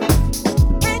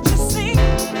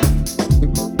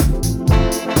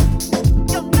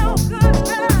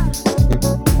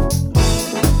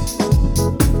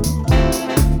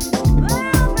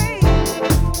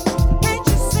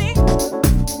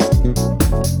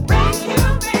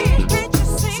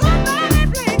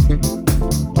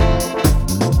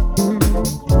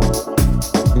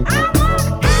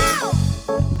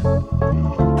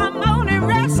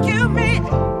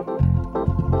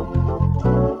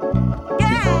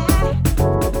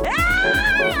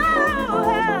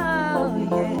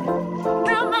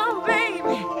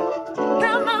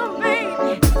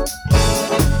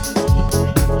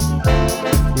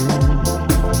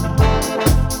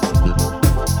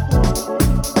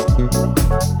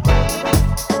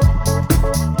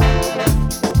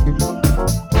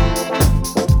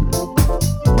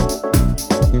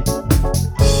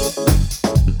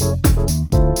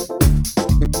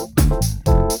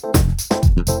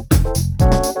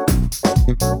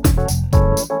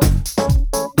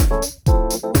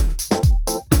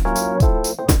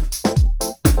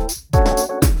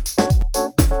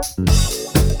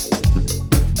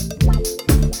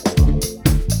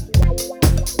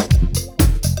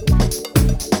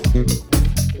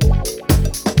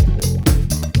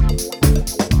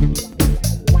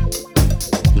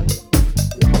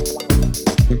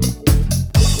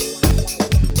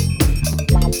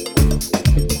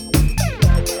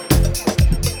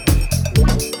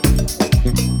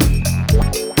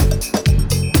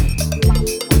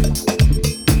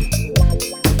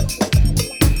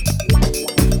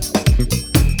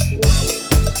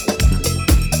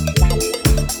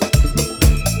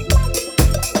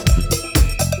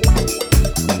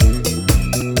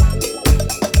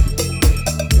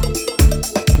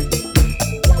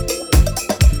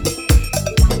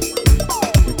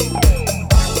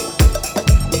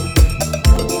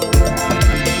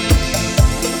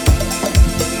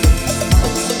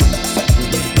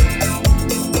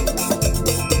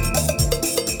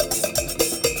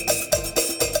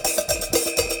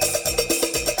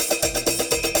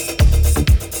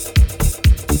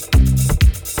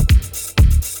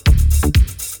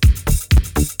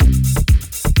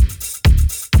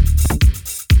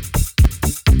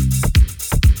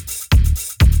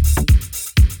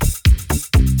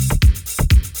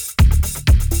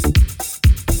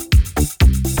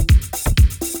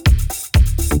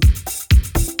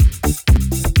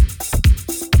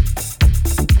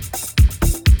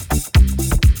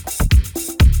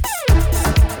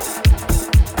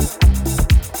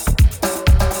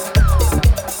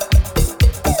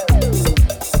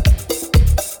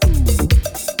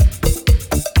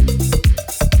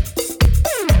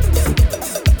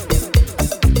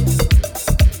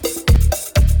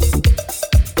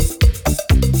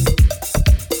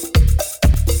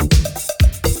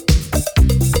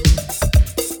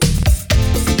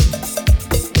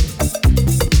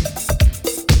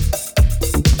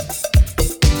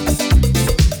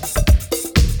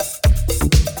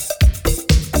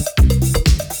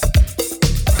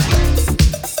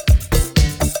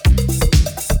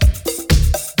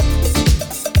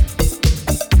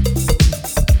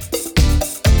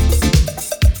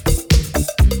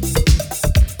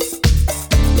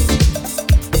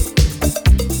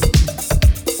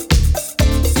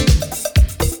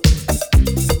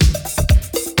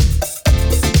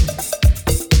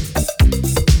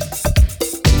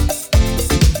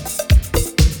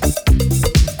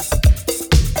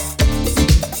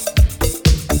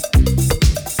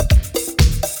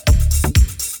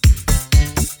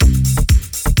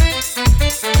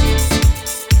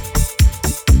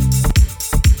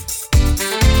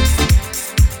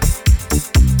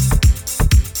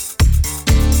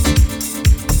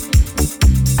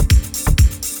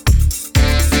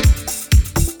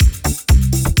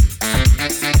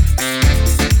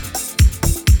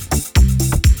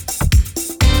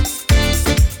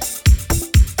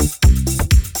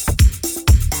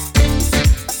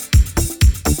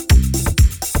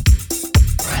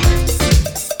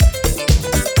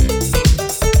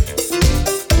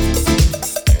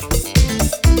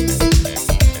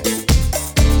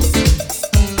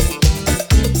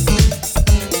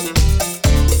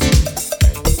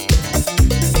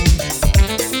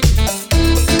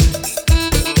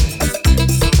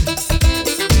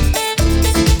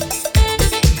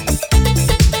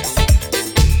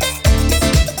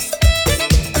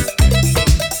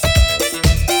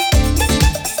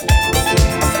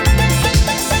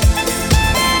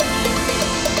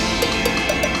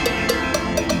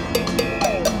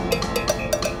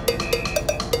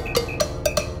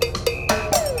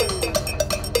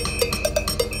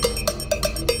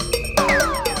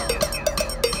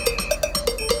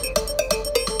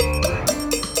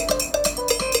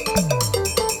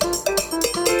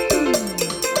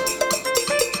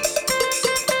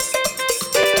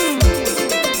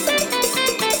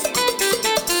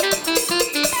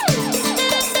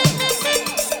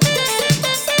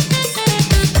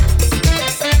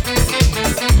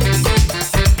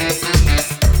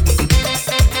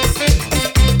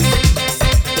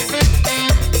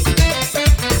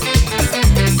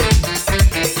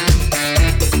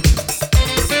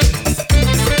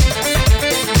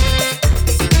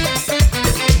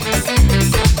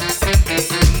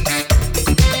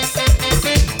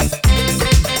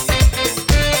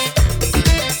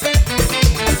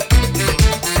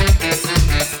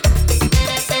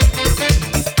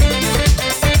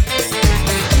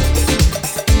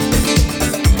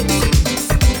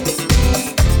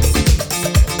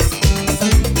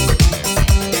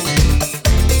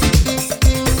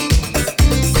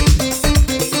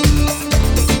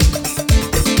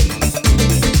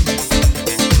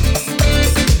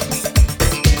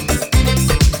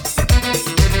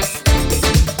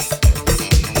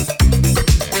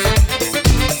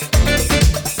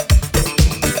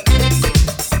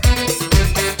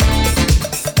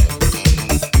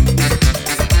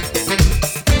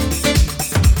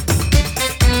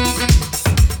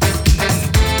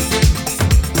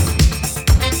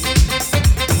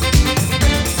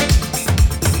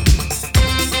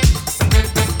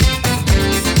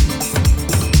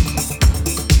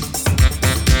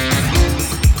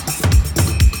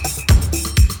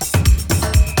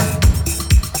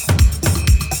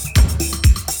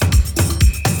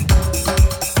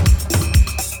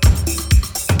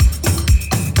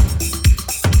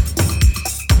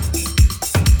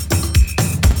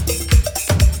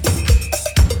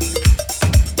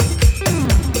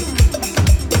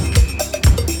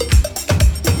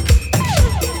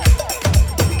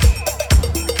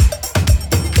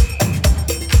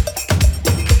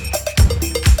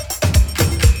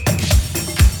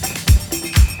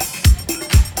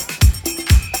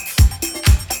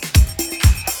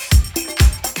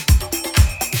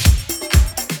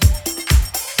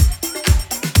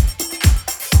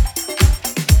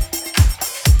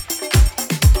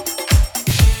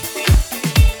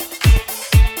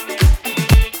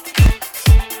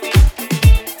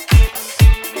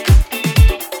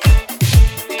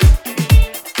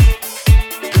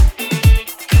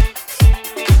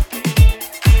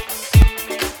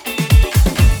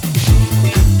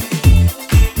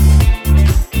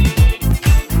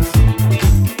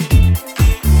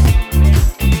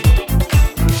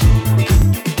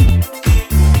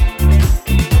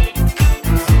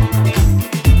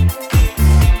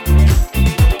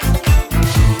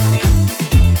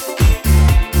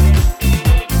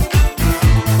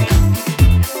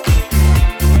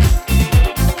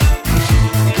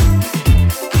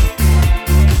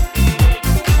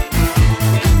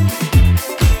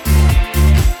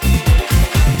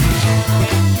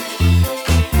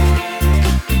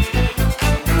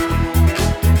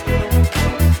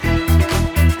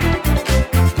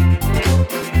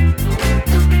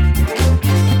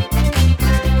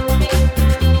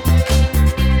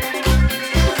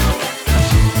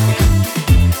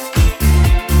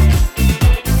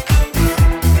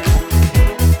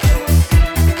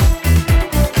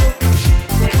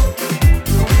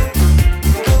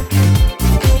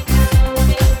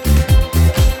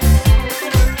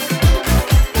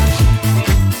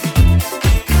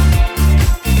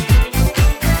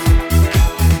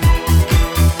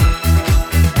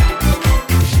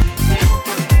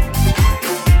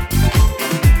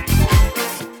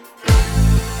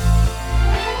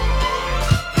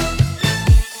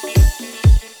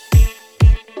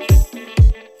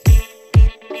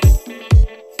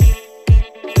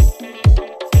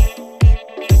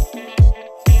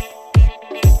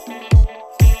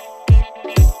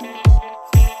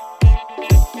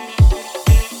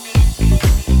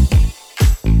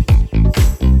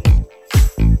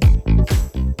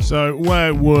 So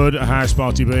where would a house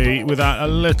party be without a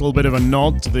little bit of a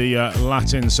nod to the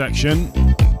Latin section?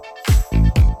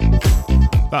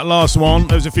 That last one,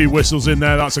 there's a few whistles in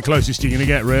there, that's the closest you're going to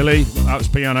get really. That was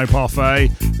Piano Parfait.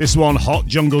 This one, Hot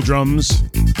Jungle Drums.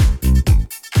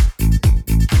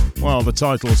 Well, the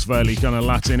title's fairly kind of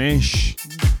Latin-ish.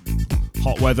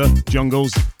 Hot weather,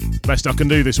 jungles. Best I can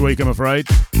do this week, I'm afraid.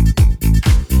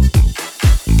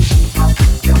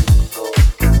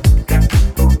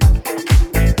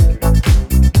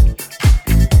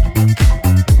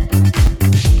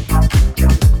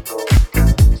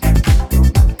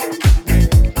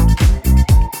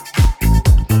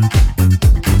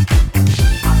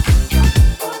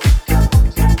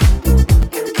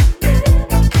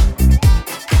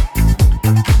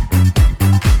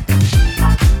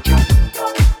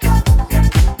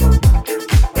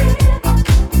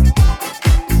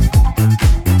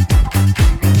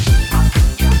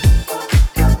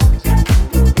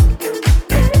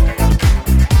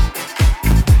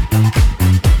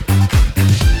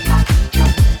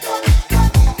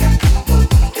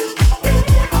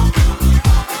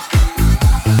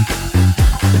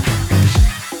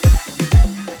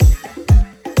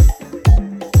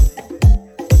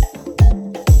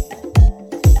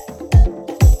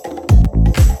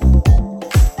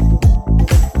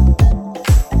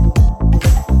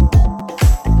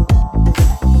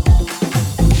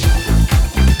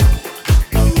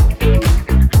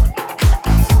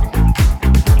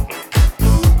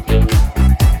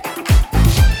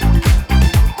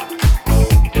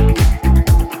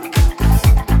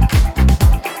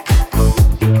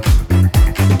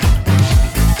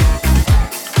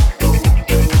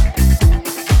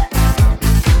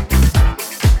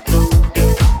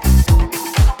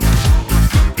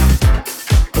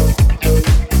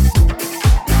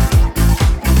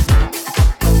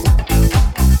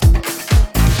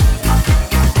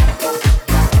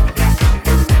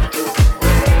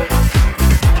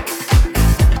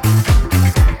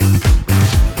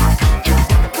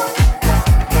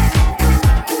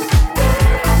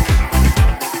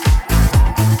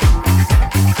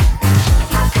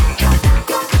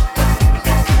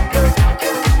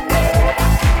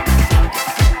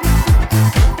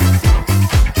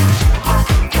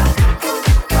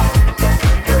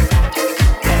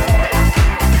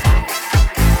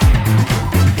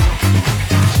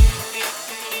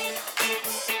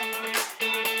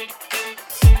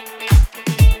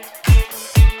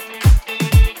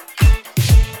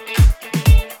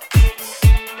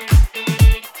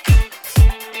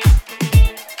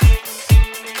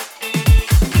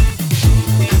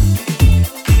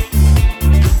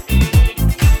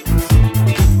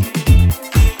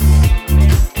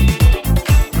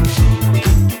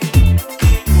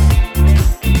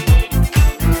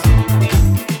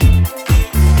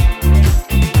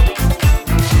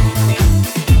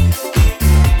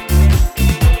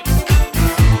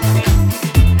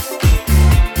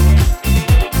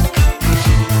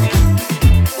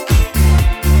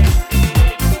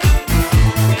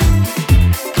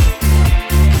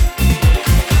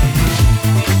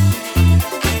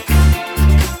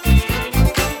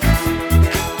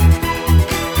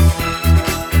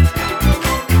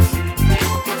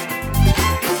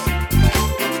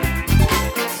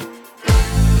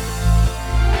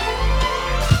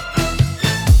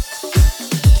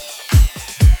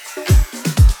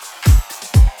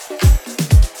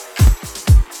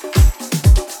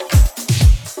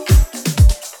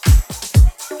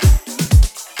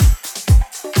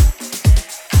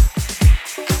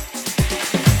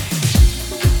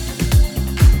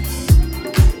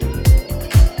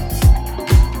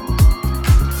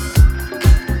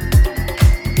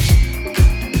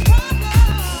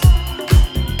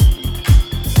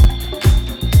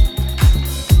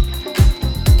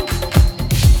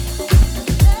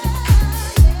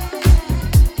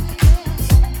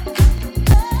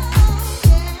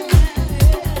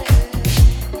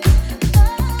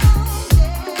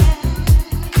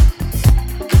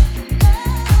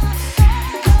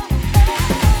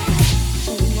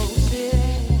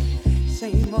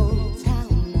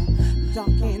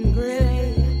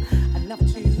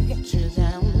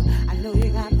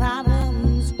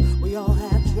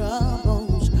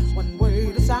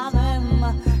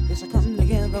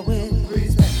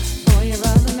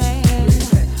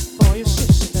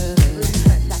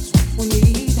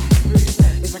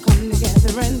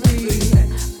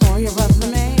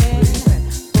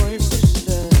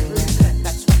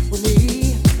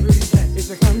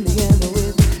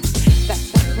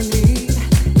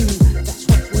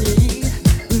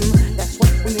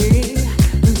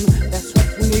 That's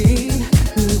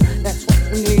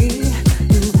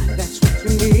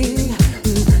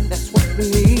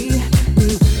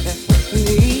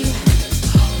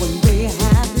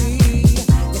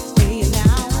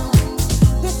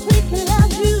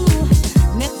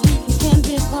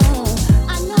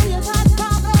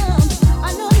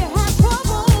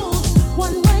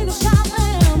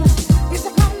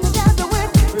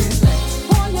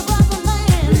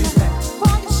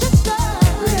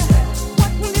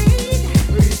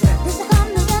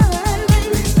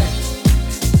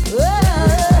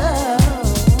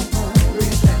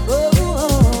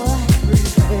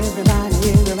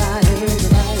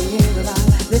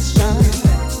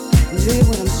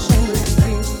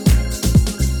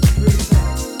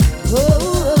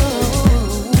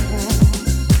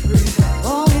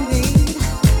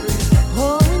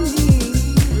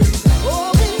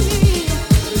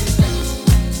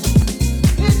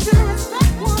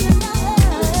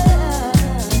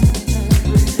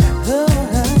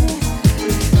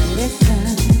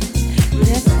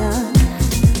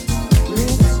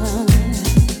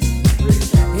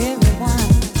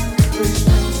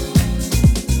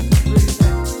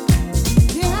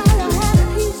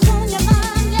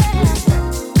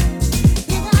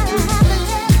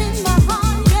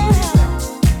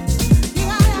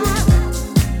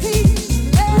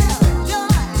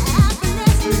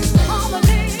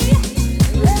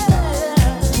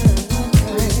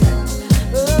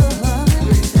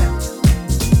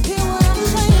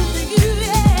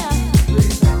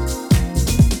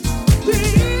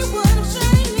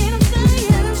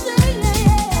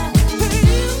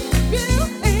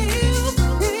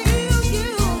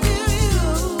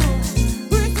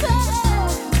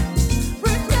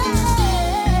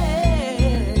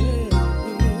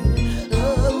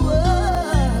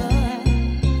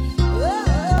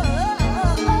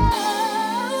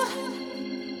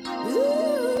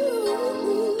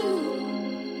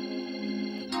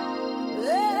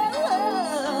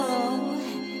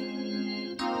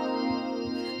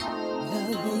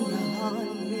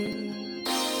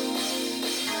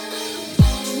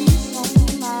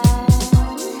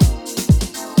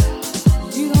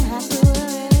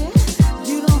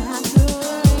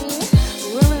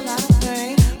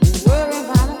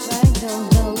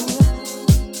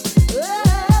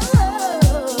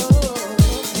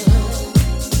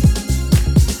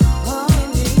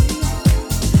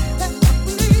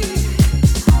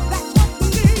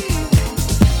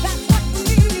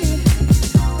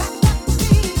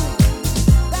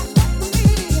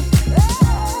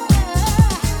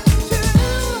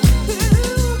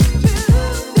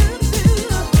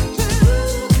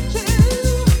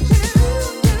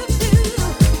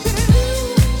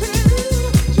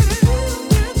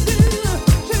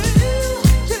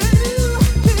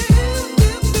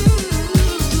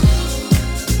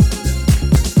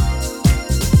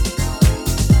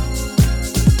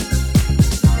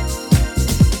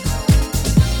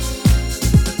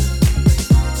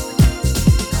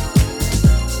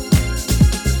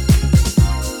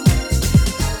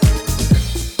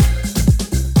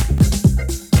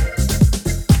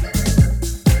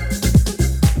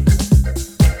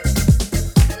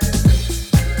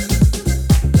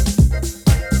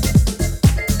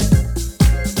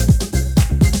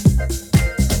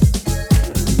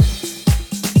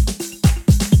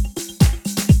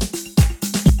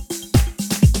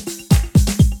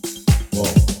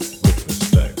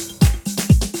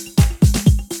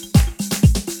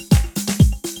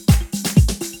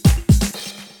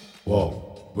Whoa,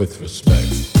 with respect.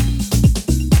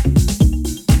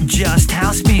 Just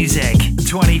house music,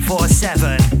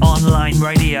 24/7 online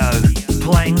radio,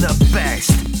 playing the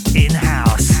best in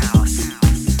house.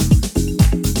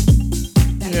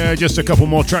 Yeah, just a couple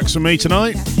more tracks from me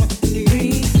tonight. That's what you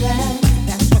need.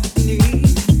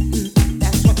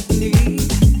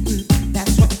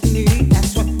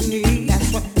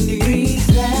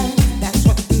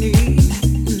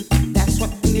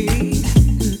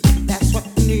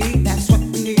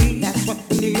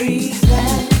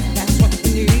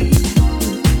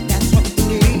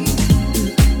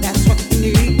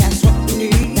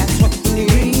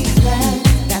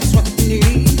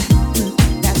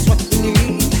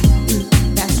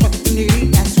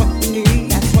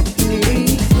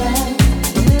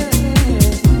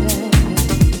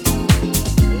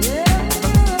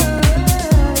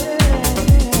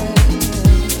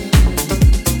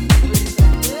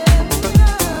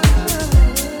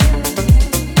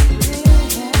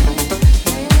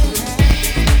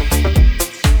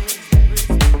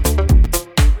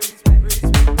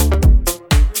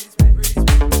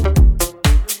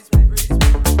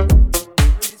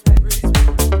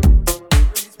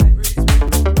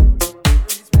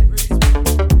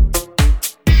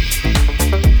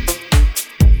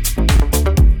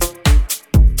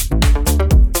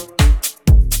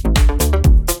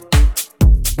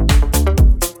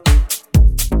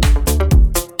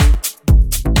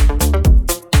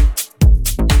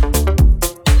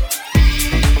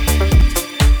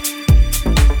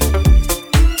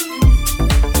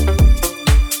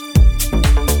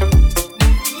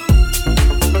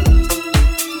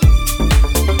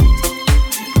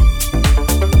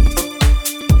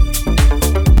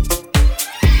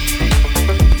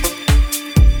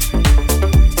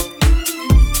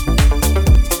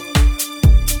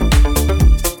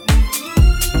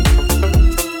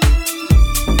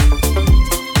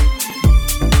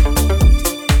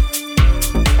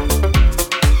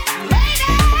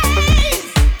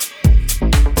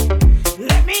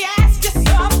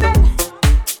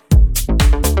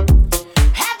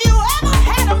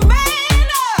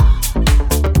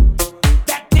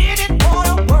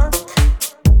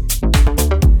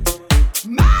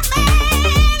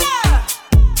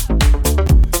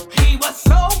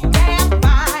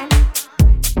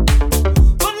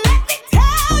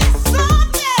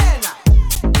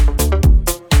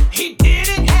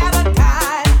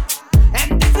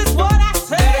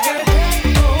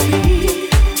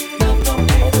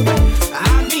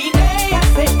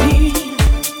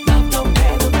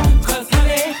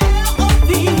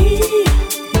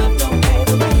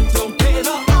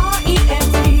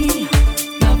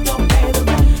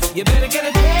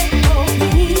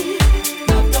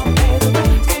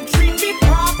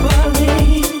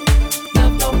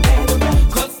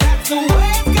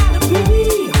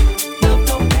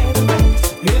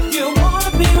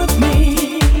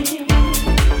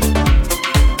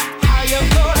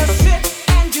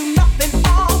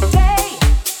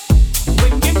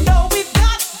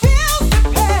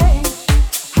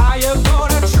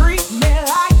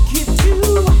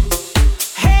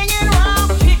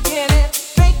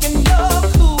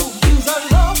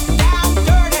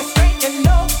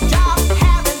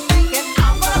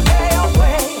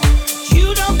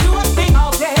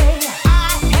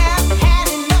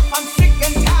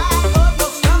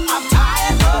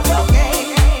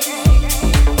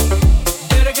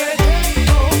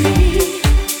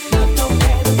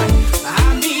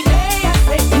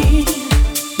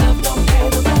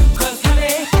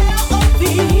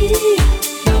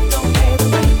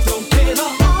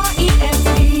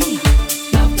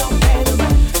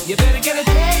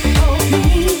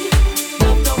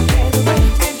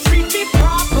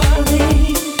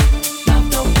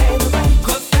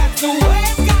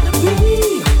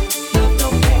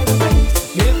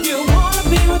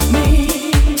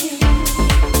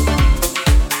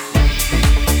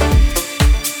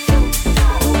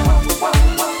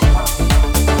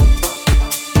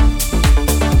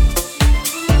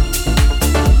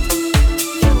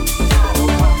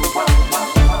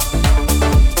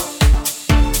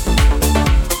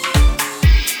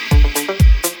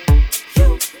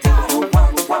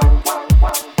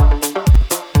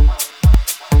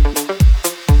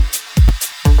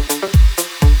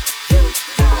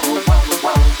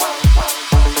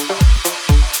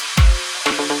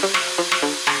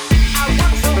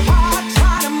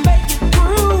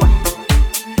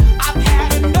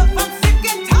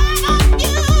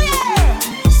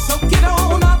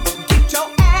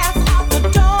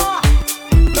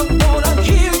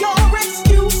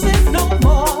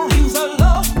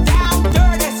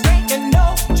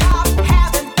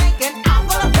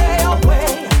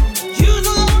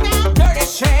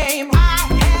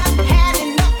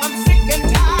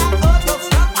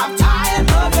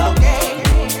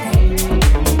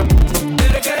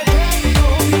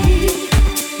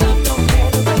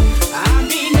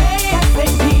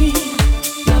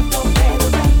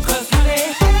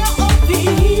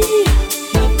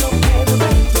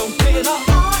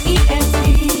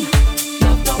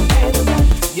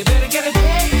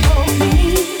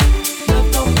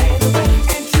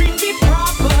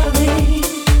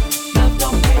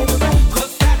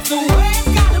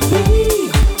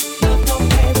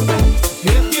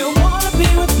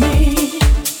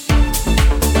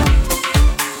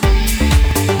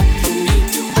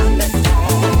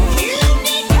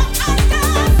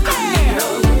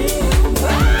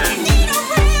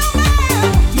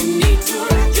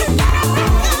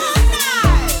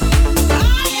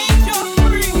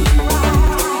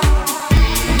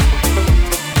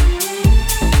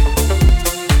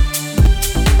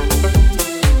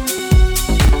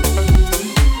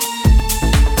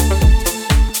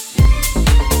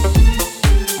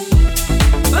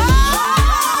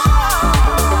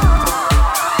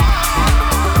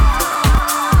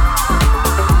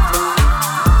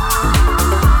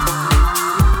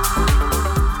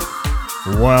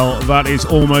 that is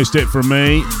almost it from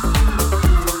me.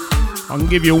 I can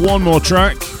give you one more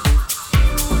track.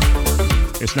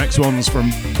 This next one's from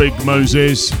Big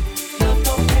Moses.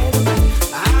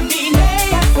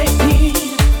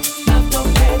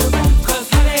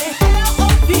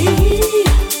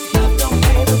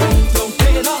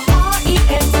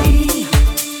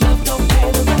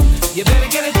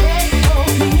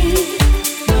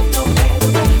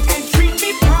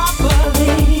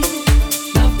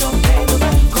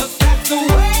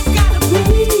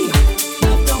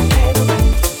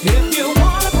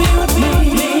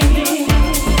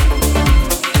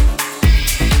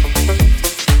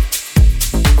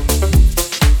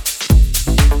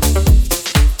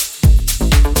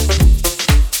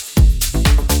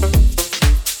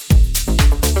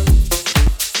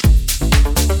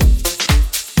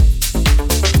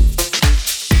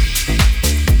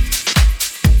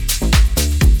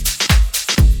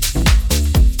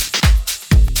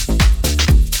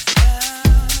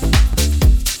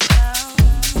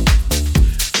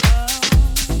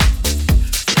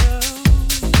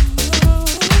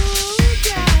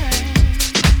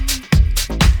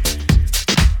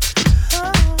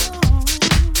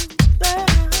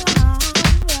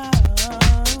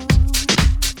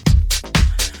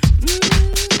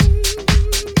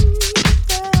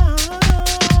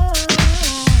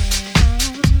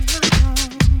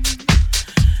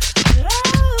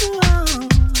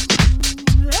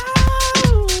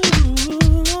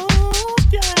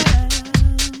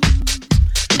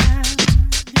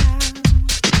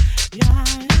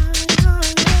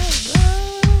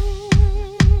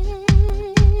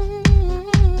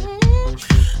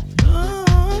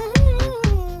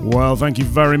 Well, thank you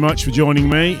very much for joining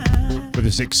me for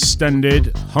this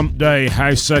extended Hump Day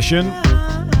house session.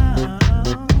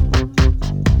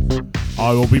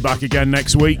 I will be back again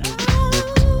next week.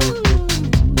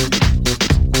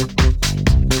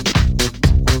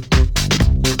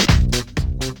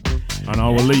 And I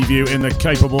will leave you in the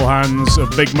capable hands of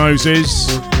Big Moses.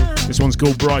 This one's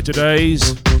called Brighter Days.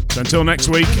 So until next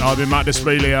week, I've been Matt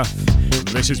Despelia.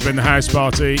 This has been the House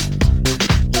Party.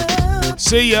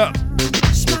 See ya!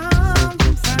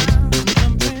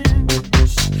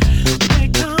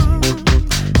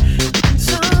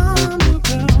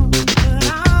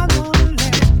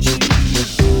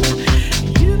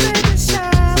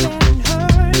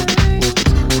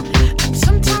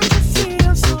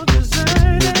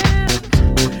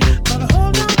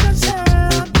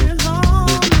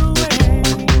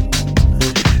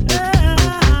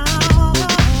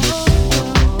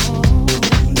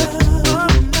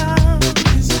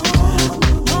 Oh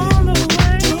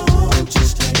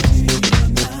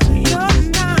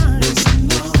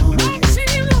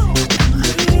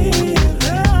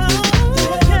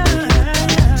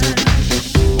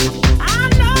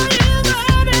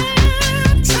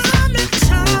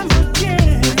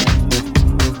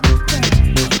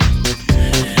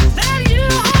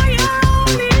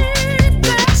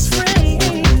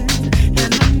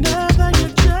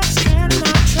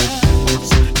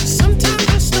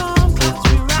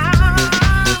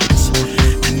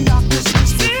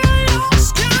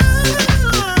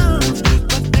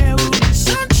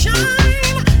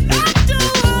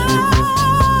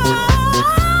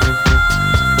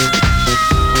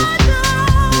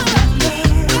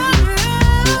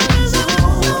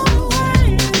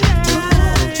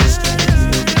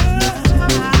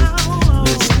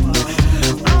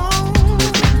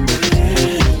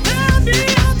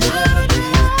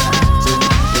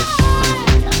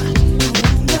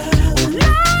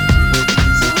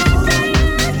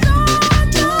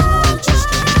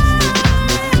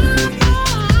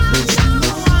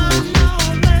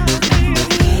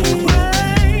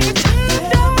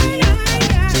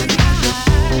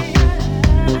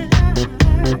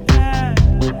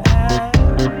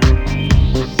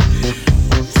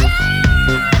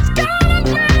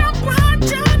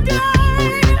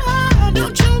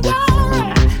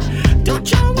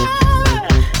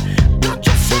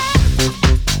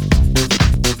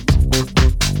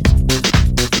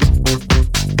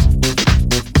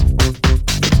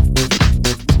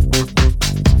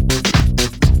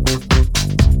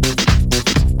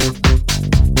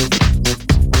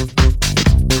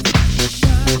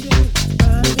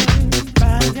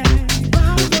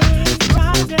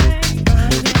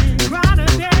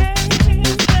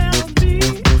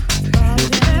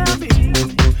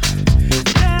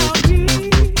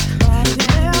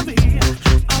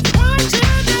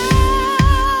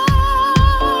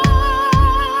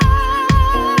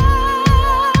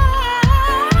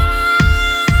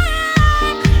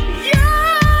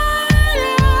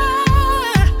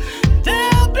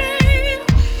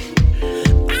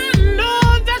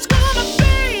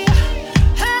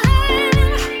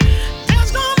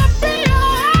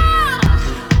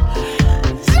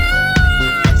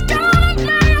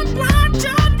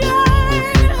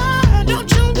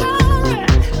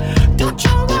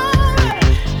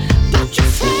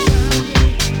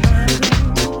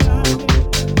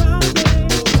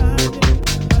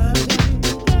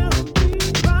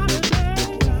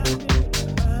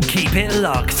Keep it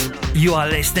locked. You are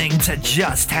listening to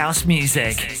Just House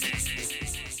Music.